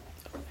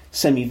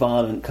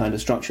semi-violent kind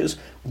of structures,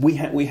 we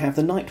have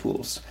the Night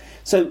Wolves.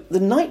 So the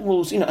Night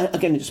Wolves,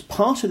 again, it's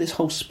part of this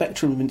whole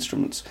spectrum of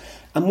instruments,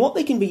 and what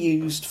they can be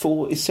used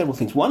for is several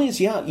things. One is,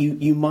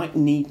 you might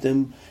need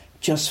them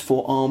just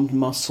for armed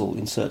muscle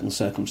in certain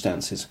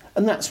circumstances.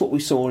 And that's what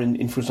we saw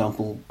in for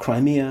example,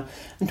 Crimea,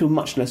 and to a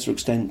much lesser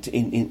extent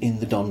in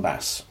the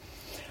Donbass.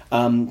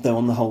 Though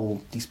on the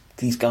whole,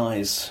 these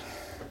guys,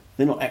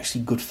 they're not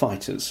actually good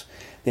fighters.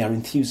 They are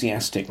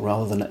enthusiastic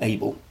rather than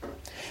able.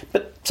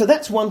 So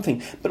that's one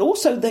thing. But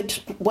also, there's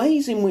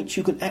ways in which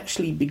you can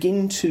actually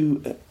begin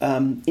to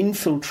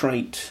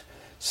infiltrate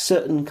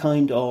certain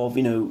kind of,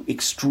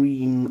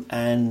 extreme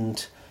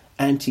and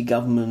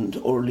anti-government,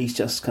 or at least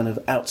just kind of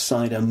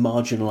outsider,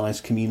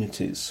 marginalised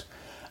communities.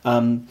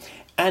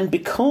 And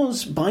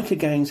because biker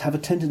gangs have a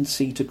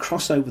tendency to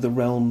cross over the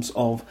realms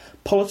of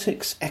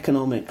politics,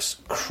 economics,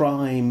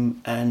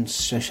 crime, and,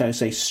 shall I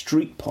say,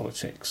 street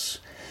politics,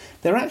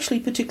 they're actually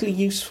particularly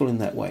useful in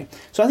that way.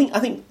 So I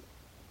think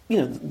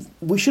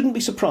we shouldn't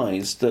be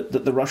surprised that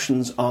the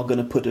Russians are going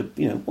to put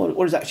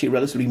what is actually a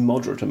relatively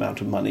moderate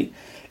amount of money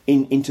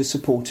into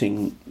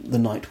supporting the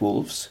Night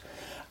Wolves,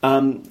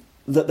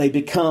 that they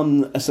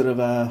become a sort of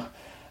a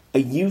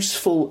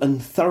useful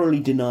and thoroughly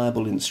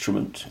deniable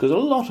instrument, because a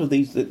lot of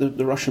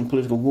the Russian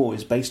political war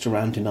is based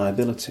around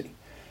deniability.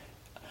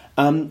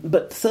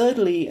 But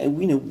thirdly,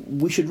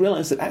 we should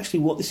realise that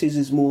actually what this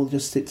is more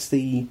just it's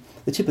the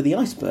tip of the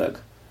iceberg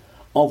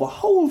of a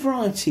whole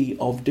variety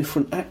of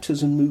different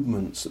actors and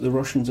movements that the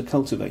Russians are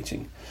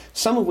cultivating,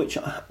 some of which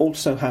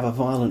also have a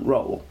violent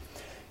role,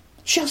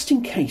 just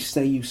in case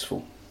they're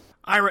useful.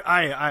 I'm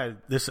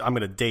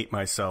going to date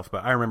myself,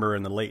 but I remember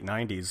in the late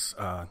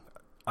 90s,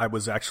 I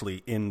was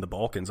actually in the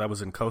Balkans. I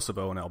was in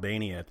Kosovo and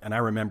Albania, and I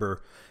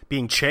remember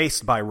being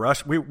chased by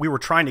Russia. We were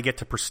trying to get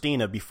to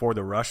Pristina before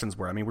the Russians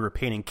were. I mean, we were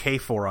painting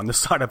KFOR on the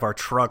side of our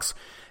trucks.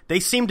 They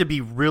seemed to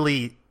be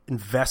really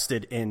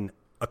invested in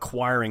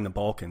acquiring the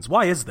Balkans.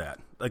 Why is that?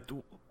 Like,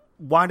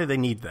 why do they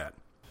need that?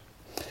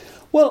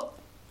 Well,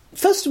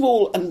 first of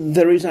all,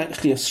 there is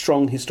actually a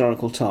strong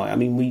historical tie. I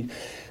mean,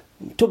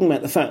 talking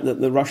about the fact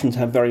that the Russians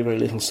have very, very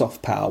little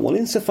soft power. Well,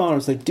 insofar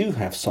as they do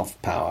have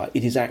soft power,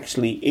 it is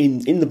actually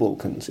in the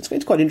Balkans.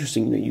 It's quite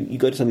interesting. You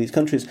go to some of these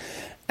countries,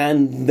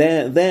 and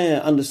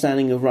their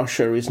understanding of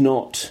Russia is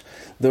not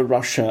the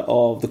Russia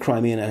of the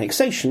Crimean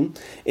annexation.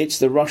 It's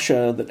the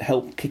Russia that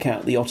helped kick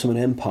out the Ottoman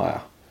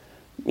Empire,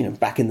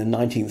 back in the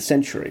 19th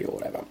century or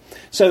whatever.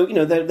 So,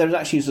 there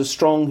actually is a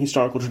strong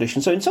historical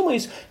tradition. So in some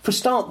ways, for a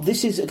start,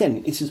 this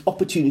is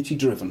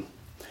opportunity-driven.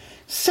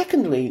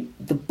 Secondly,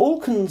 the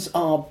Balkans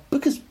are,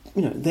 because,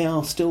 they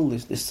are still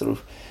this sort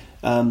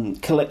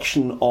of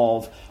collection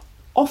of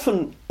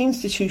often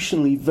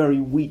institutionally very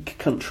weak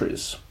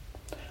countries,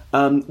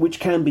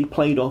 which can be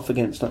played off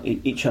against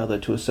each other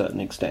to a certain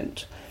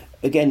extent.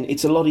 Again,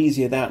 it's a lot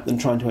easier that than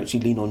trying to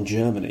actually lean on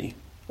Germany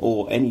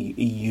or any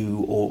EU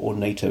or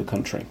NATO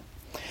country.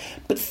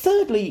 But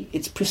thirdly,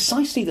 it's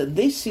precisely that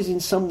this is in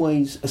some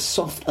ways a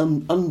soft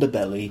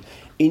underbelly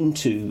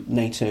into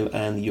NATO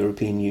and the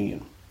European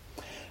Union.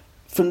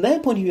 From their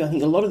point of view, I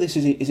think a lot of this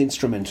is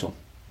instrumental.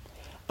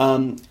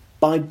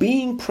 By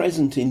being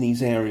present in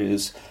these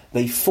areas,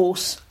 they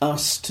force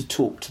us to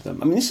talk to them.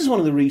 I mean, this is one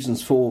of the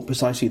reasons for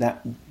precisely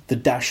that the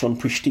dash on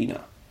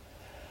Pristina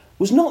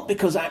was not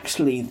because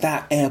actually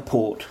that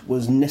airport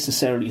was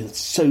necessarily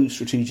so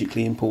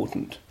strategically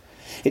important.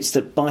 It's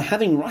that by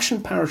having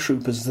Russian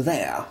paratroopers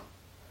there,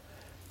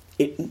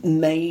 it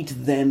made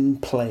them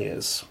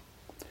players.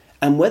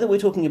 And whether we're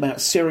talking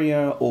about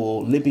Syria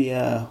or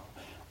Libya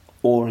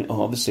or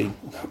obviously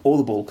all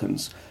the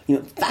Balkans,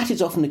 that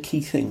is often a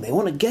key thing. They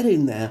want to get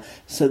in there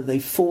so they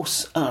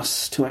force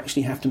us to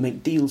actually have to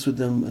make deals with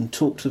them and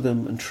talk to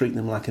them and treat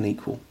them like an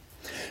equal.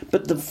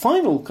 But the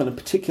final kind of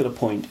particular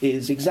point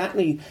is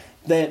exactly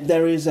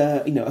there is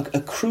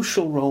a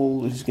crucial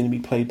role that is going to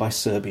be played by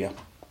Serbia.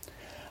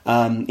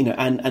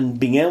 And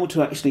being able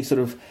to actually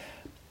sort of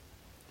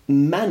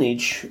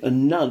manage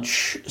and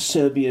nudge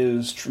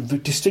Serbia's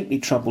distinctly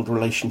troubled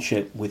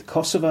relationship with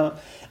Kosovo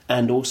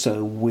and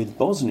also with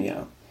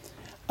Bosnia,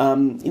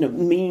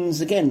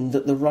 means again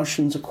that the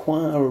Russians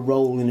acquire a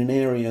role in an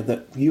area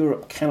that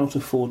Europe cannot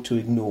afford to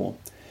ignore.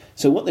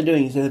 So what they're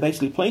doing is they're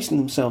basically placing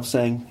themselves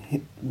saying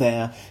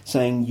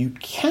you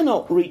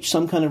cannot reach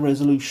some kind of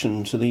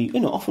resolution to the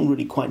often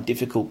really quite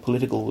difficult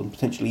political and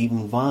potentially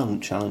even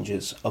violent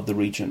challenges of the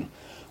region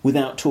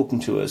without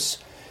talking to us.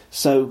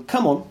 So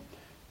come on,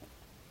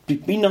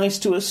 be nice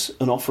to us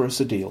and offer us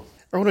a deal.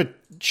 I want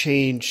to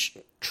change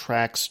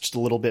tracks just a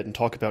little bit and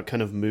talk about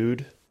kind of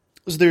mood.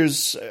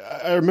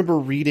 I remember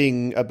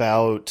reading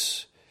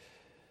about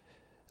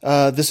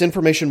this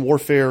information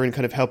warfare and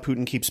kind of how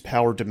Putin keeps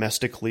power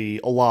domestically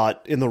a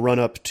lot in the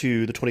run-up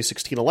to the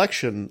 2016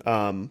 election.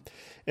 And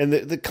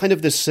the kind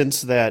of this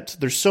sense that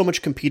there's so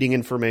much competing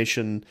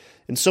information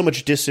and so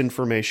much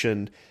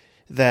disinformation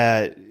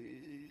that,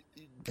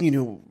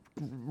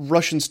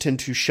 Russians tend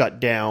to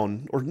shut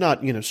down, or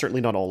not,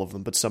 certainly not all of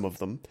them, but some of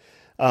them.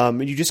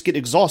 And you just get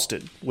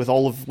exhausted with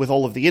all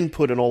of the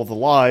input and all of the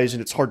lies,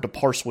 and it's hard to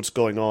parse what's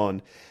going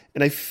on.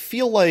 And I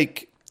feel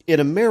like in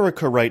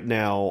America right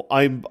now,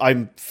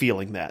 I'm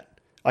feeling that.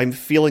 I'm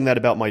feeling that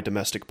about my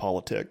domestic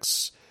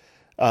politics.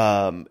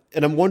 And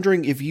I'm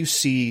wondering if you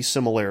see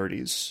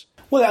similarities.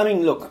 Well, I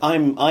mean, look,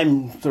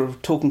 I'm sort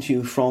of talking to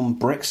you from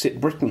Brexit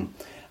Britain.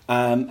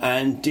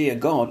 And dear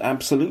God,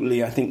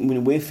 absolutely, I think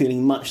we're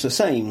feeling much the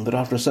same. But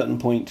after a certain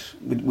point,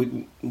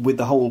 with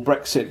the whole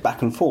Brexit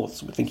back and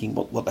forth, we're thinking,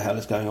 what the hell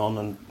is going on?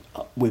 And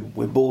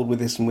we're bored with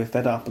this and we're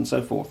fed up and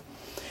so forth.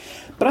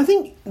 But I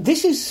think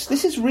this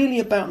is really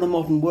about the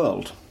modern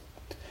world.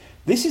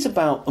 This is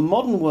about a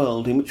modern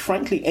world in which,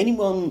 frankly,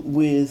 anyone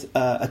with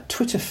a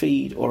Twitter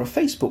feed or a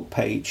Facebook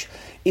page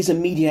is a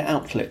media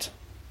outlet.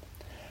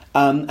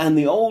 And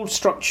the old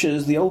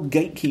structures, the old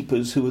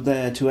gatekeepers who were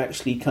there to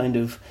actually kind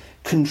of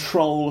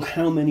control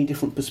how many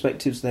different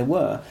perspectives there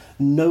were,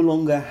 no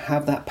longer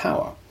have that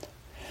power.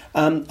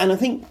 And I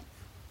think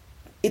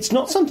it's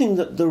not something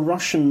that the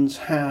Russians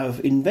have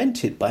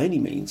invented by any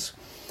means,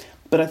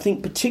 but I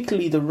think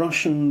particularly the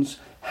Russians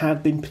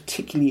have been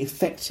particularly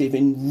effective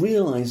in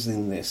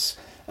realising this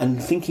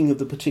and thinking of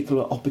the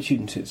particular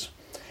opportunities.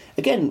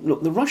 Again,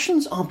 look, the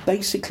Russians are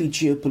basically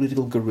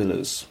geopolitical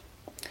guerrillas.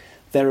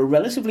 They're a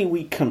relatively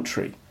weak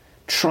country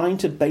trying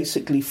to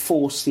basically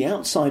force the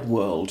outside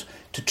world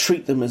to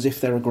treat them as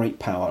if they're a great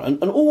power.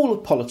 And all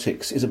of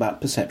politics is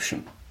about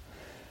perception.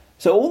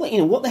 So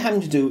what they're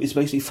having to do is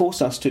basically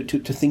force us to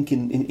think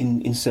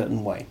in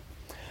certain way.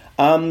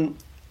 And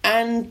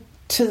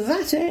to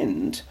that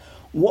end,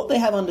 what they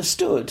have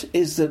understood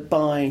is that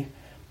by,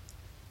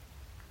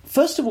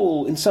 first of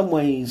all, in some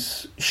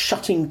ways,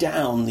 shutting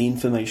down the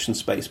information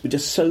space with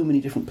just so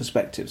many different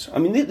perspectives. I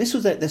mean, this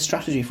was their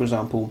strategy, for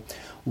example,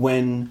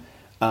 when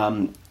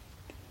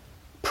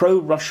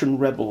pro-Russian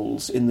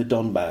rebels in the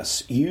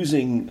Donbass,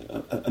 using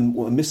a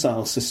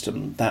missile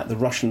system that the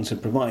Russians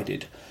had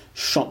provided,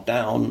 shot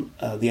down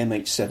the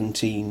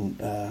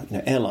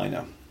MH17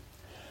 airliner.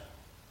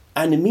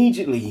 And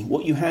immediately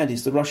what you had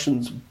is the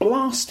Russians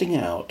blasting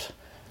out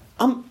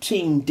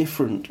umpteen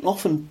different,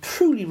 often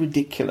truly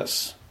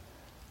ridiculous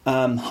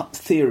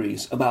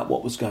theories about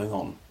what was going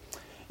on.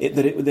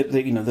 That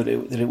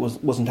it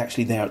wasn't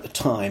actually there at the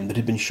time, that it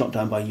had been shot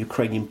down by a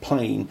Ukrainian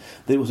plane,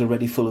 that it was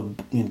already full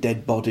of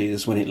dead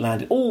bodies when it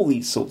landed, all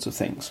these sorts of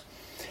things.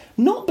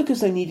 Not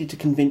because they needed to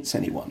convince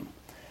anyone,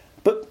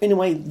 but in a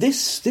way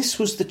this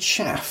was the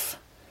chaff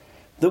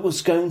that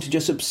was going to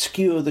just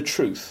obscure the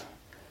truth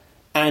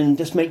and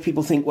just make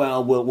people think,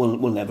 well,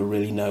 we'll never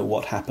really know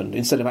what happened,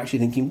 instead of actually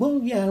thinking,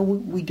 well, yeah,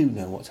 we do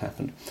know what's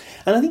happened.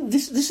 And I think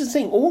this is the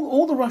thing.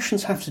 All the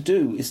Russians have to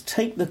do is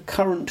take the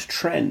current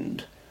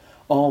trend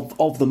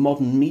of the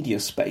modern media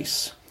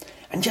space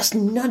and just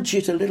nudge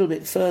it a little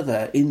bit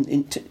further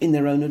in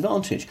their own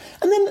advantage.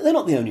 And then they're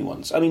not the only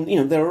ones. I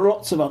mean, there are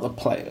lots of other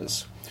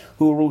players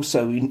who are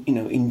also,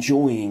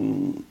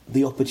 enjoying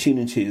the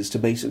opportunities to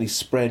basically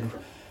spread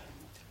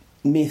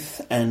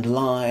myth and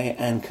lie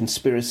and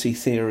conspiracy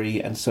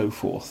theory and so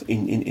forth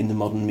in the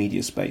modern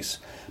media space.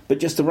 But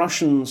just the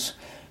Russians,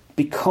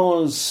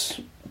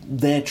 because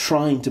they're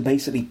trying to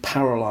basically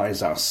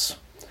paralyze us,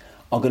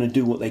 are going to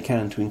do what they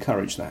can to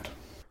encourage that.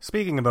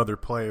 Speaking of other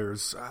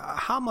players,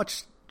 how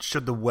much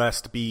should the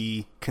West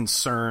be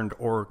concerned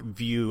or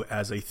view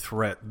as a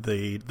threat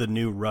the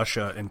new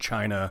Russia and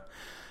China?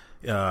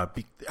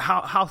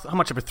 How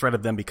much of a threat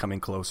of them becoming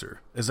closer?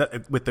 Is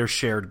that with their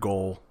shared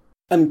goal?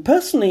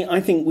 Personally, I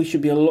think we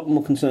should be a lot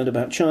more concerned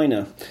about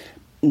China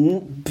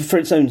for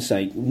its own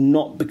sake,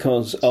 not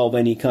because of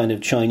any kind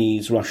of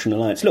Chinese-Russian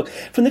alliance. Look,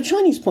 from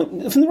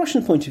the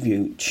Russian point of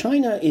view,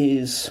 China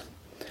is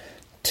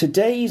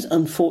today's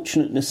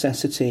unfortunate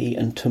necessity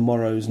and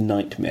tomorrow's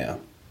nightmare.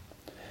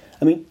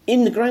 I mean,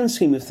 in the grand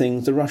scheme of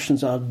things, the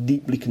Russians are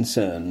deeply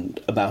concerned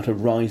about a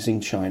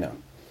rising China.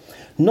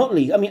 Not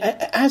least, I mean,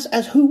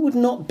 as who would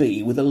not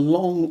be with a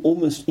long,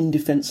 almost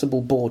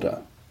indefensible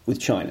border with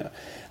China?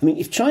 I mean,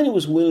 if China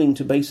was willing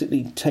to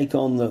basically take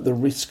on the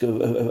risk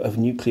of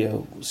nuclear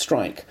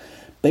strike,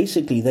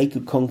 basically they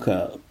could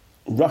conquer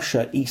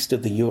Russia east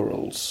of the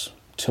Urals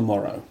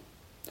tomorrow.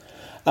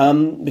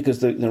 Because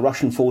the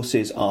Russian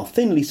forces are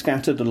thinly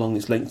scattered along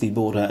this lengthy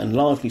border and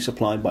largely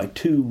supplied by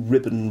two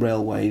ribbon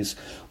railways,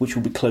 which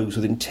will be closed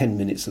within 10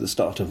 minutes of the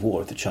start of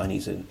war if the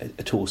Chinese are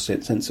at all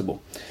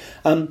sensible.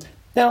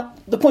 Now,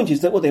 the point is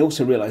that what they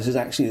also realise is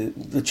actually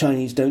the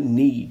Chinese don't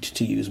need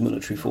to use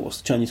military force.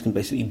 The Chinese can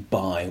basically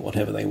buy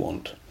whatever they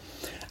want.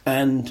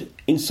 And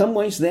in some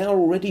ways, they are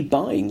already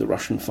buying the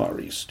Russian Far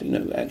East.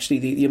 Actually,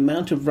 the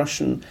amount of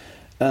Russian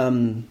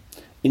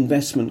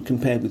investment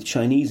compared with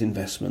Chinese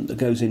investment that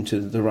goes into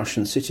the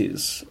Russian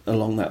cities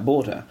along that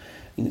border,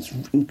 it's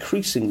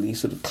increasingly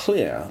sort of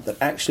clear that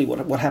actually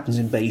what happens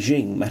in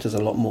Beijing matters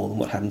a lot more than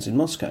what happens in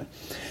Moscow.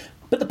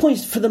 But the point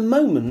is, for the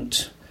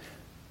moment,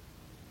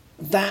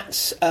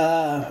 that's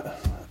a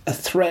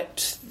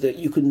threat that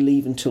you can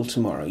leave until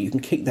tomorrow. You can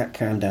kick that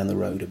can down the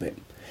road a bit.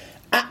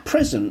 At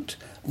present,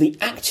 the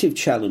active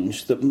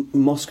challenge that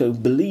Moscow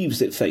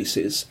believes it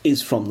faces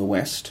is from the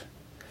West,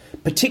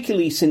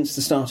 particularly since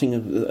the starting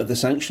of the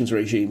sanctions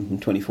regime from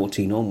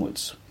 2014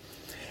 onwards.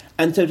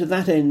 And so to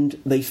that end,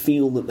 they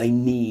feel that they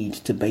need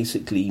to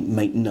basically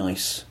make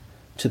nice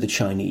to the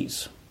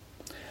Chinese.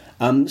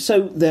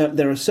 So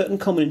there are certain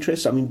common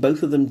interests. I mean,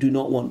 both of them do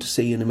not want to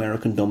see an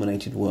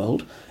American-dominated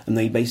world, and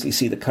they basically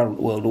see the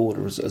current world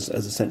order as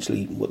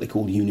essentially what they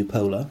call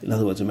unipolar, in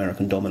other words,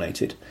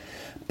 American-dominated.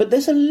 But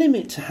there's a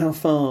limit to how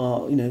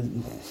far,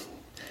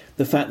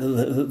 the fact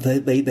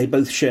that they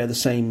both share the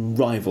same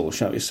rival,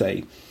 shall we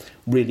say,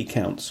 really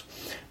counts.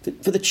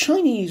 For the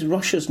Chinese,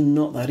 Russia's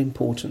not that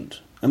important.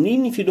 I mean,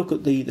 even if you look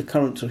at the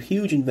current sort of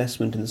huge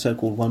investment in the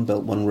so-called One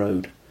Belt, One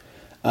Road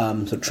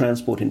sort of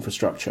transport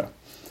infrastructure,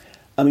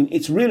 I mean,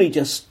 it's really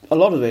just, a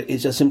lot of it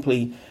is just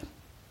simply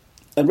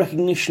a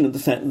recognition of the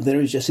fact that there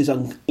is just this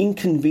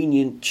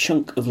inconvenient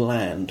chunk of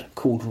land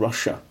called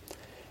Russia,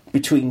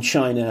 between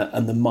China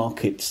and the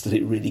markets that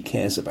it really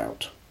cares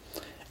about.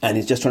 And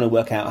is just trying to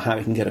work out how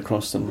it can get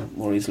across them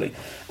more easily.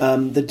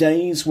 The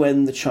days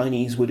when the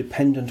Chinese were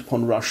dependent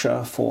upon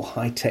Russia for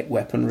high-tech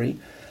weaponry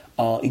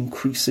are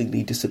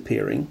increasingly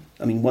disappearing.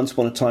 I mean, once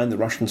upon a time, the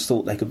Russians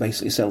thought they could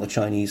basically sell the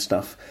Chinese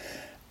stuff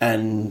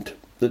and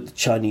that the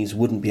Chinese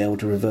wouldn't be able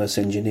to reverse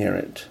engineer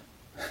it.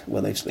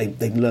 Well,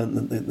 they've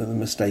learned the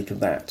mistake of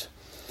that.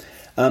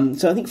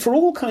 So I think for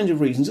all kinds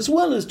of reasons, as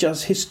well as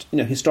just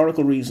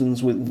historical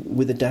reasons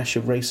with a dash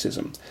of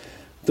racism,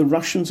 the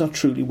Russians are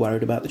truly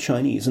worried about the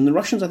Chinese. And the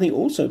Russians, I think,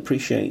 also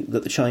appreciate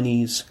that the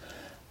Chinese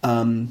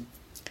are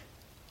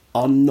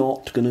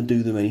not going to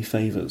do them any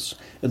favours.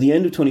 At the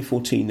end of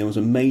 2014, there was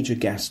a major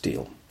gas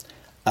deal.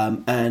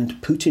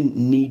 And Putin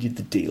needed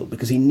the deal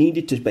because he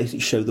needed to basically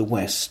show the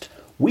West,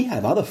 we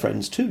have other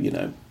friends too, you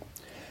know.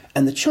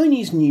 And the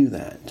Chinese knew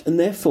that. And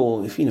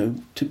therefore,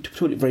 to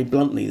put it very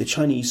bluntly, the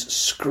Chinese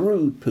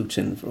screwed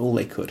Putin for all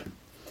they could.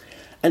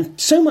 And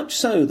so much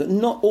so that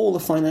not all the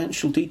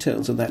financial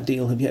details of that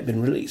deal have yet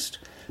been released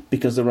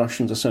because the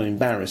Russians are so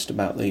embarrassed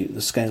about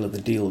the scale of the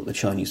deal that the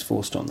Chinese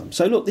forced on them.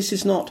 So look, this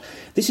is not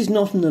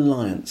an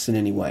alliance in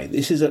any way.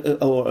 This is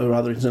or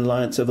rather it's an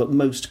alliance of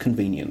utmost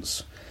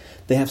convenience.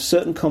 They have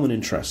certain common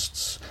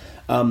interests.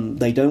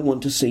 They don't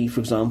want to see, for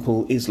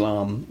example,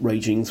 Islam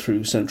raging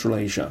through Central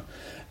Asia.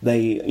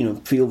 They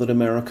feel that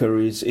America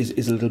is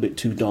a little bit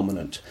too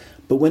dominant.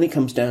 But when it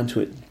comes down to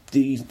it,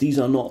 these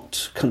are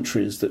not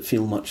countries that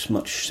feel much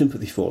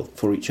sympathy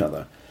for each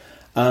other.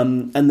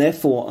 And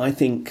therefore, I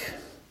think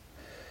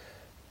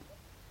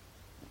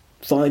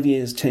 5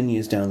 years, 10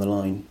 years down the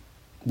line,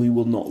 we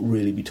will not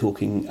really be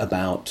talking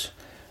about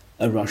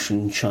a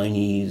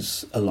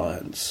Russian-Chinese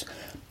alliance.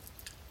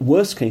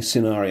 Worst case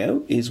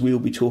scenario is we will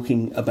be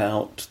talking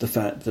about the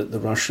fact that the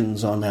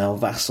Russians are now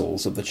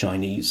vassals of the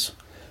Chinese.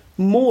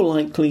 More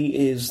likely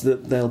is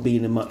that they'll be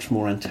in a much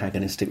more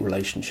antagonistic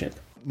relationship.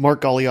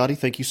 Mark Galeotti,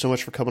 thank you so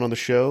much for coming on the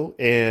show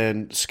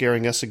and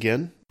scaring us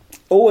again.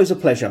 Always a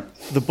pleasure.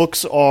 The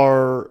books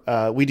are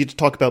We Need to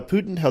Talk About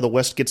Putin, How the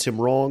West Gets Him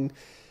Wrong,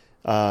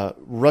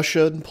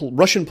 Russian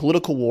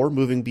Political War,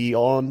 Moving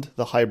Beyond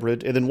the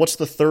Hybrid, and then what's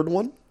the third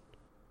one?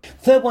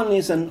 Third one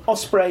is an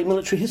Osprey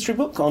military history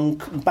book on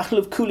Battle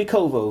of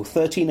Kulikovo,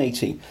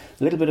 1380.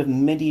 A little bit of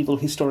medieval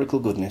historical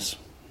goodness.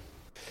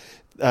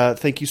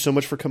 Thank you so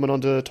much for coming on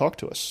to talk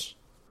to us.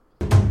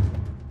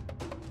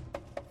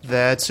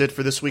 That's it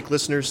for this week,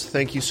 listeners.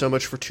 Thank you so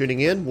much for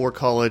tuning in. War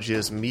College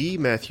is me,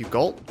 Matthew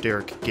Galt,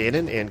 Derek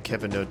Gannon, and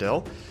Kevin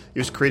Nodell. It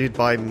was created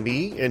by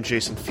me and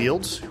Jason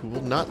Fields, who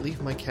will not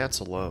leave my cats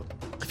alone.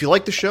 If you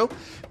like the show,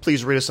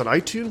 please rate us on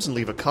iTunes and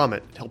leave a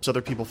comment. It helps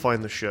other people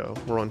find the show.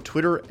 We're on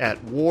Twitter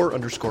at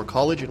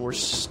war_college, and we're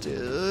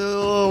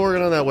still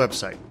working on that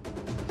website.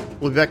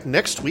 We'll be back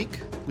next week.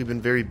 We've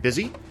been very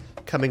busy.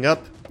 Coming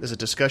up is a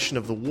discussion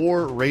of the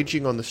war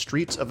raging on the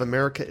streets of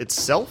America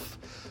itself,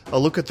 a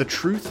look at the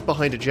truth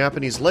behind a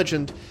Japanese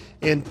legend,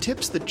 and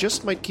tips that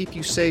just might keep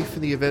you safe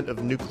in the event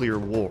of nuclear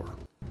war.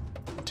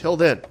 Until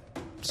then,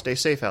 stay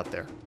safe out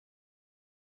there.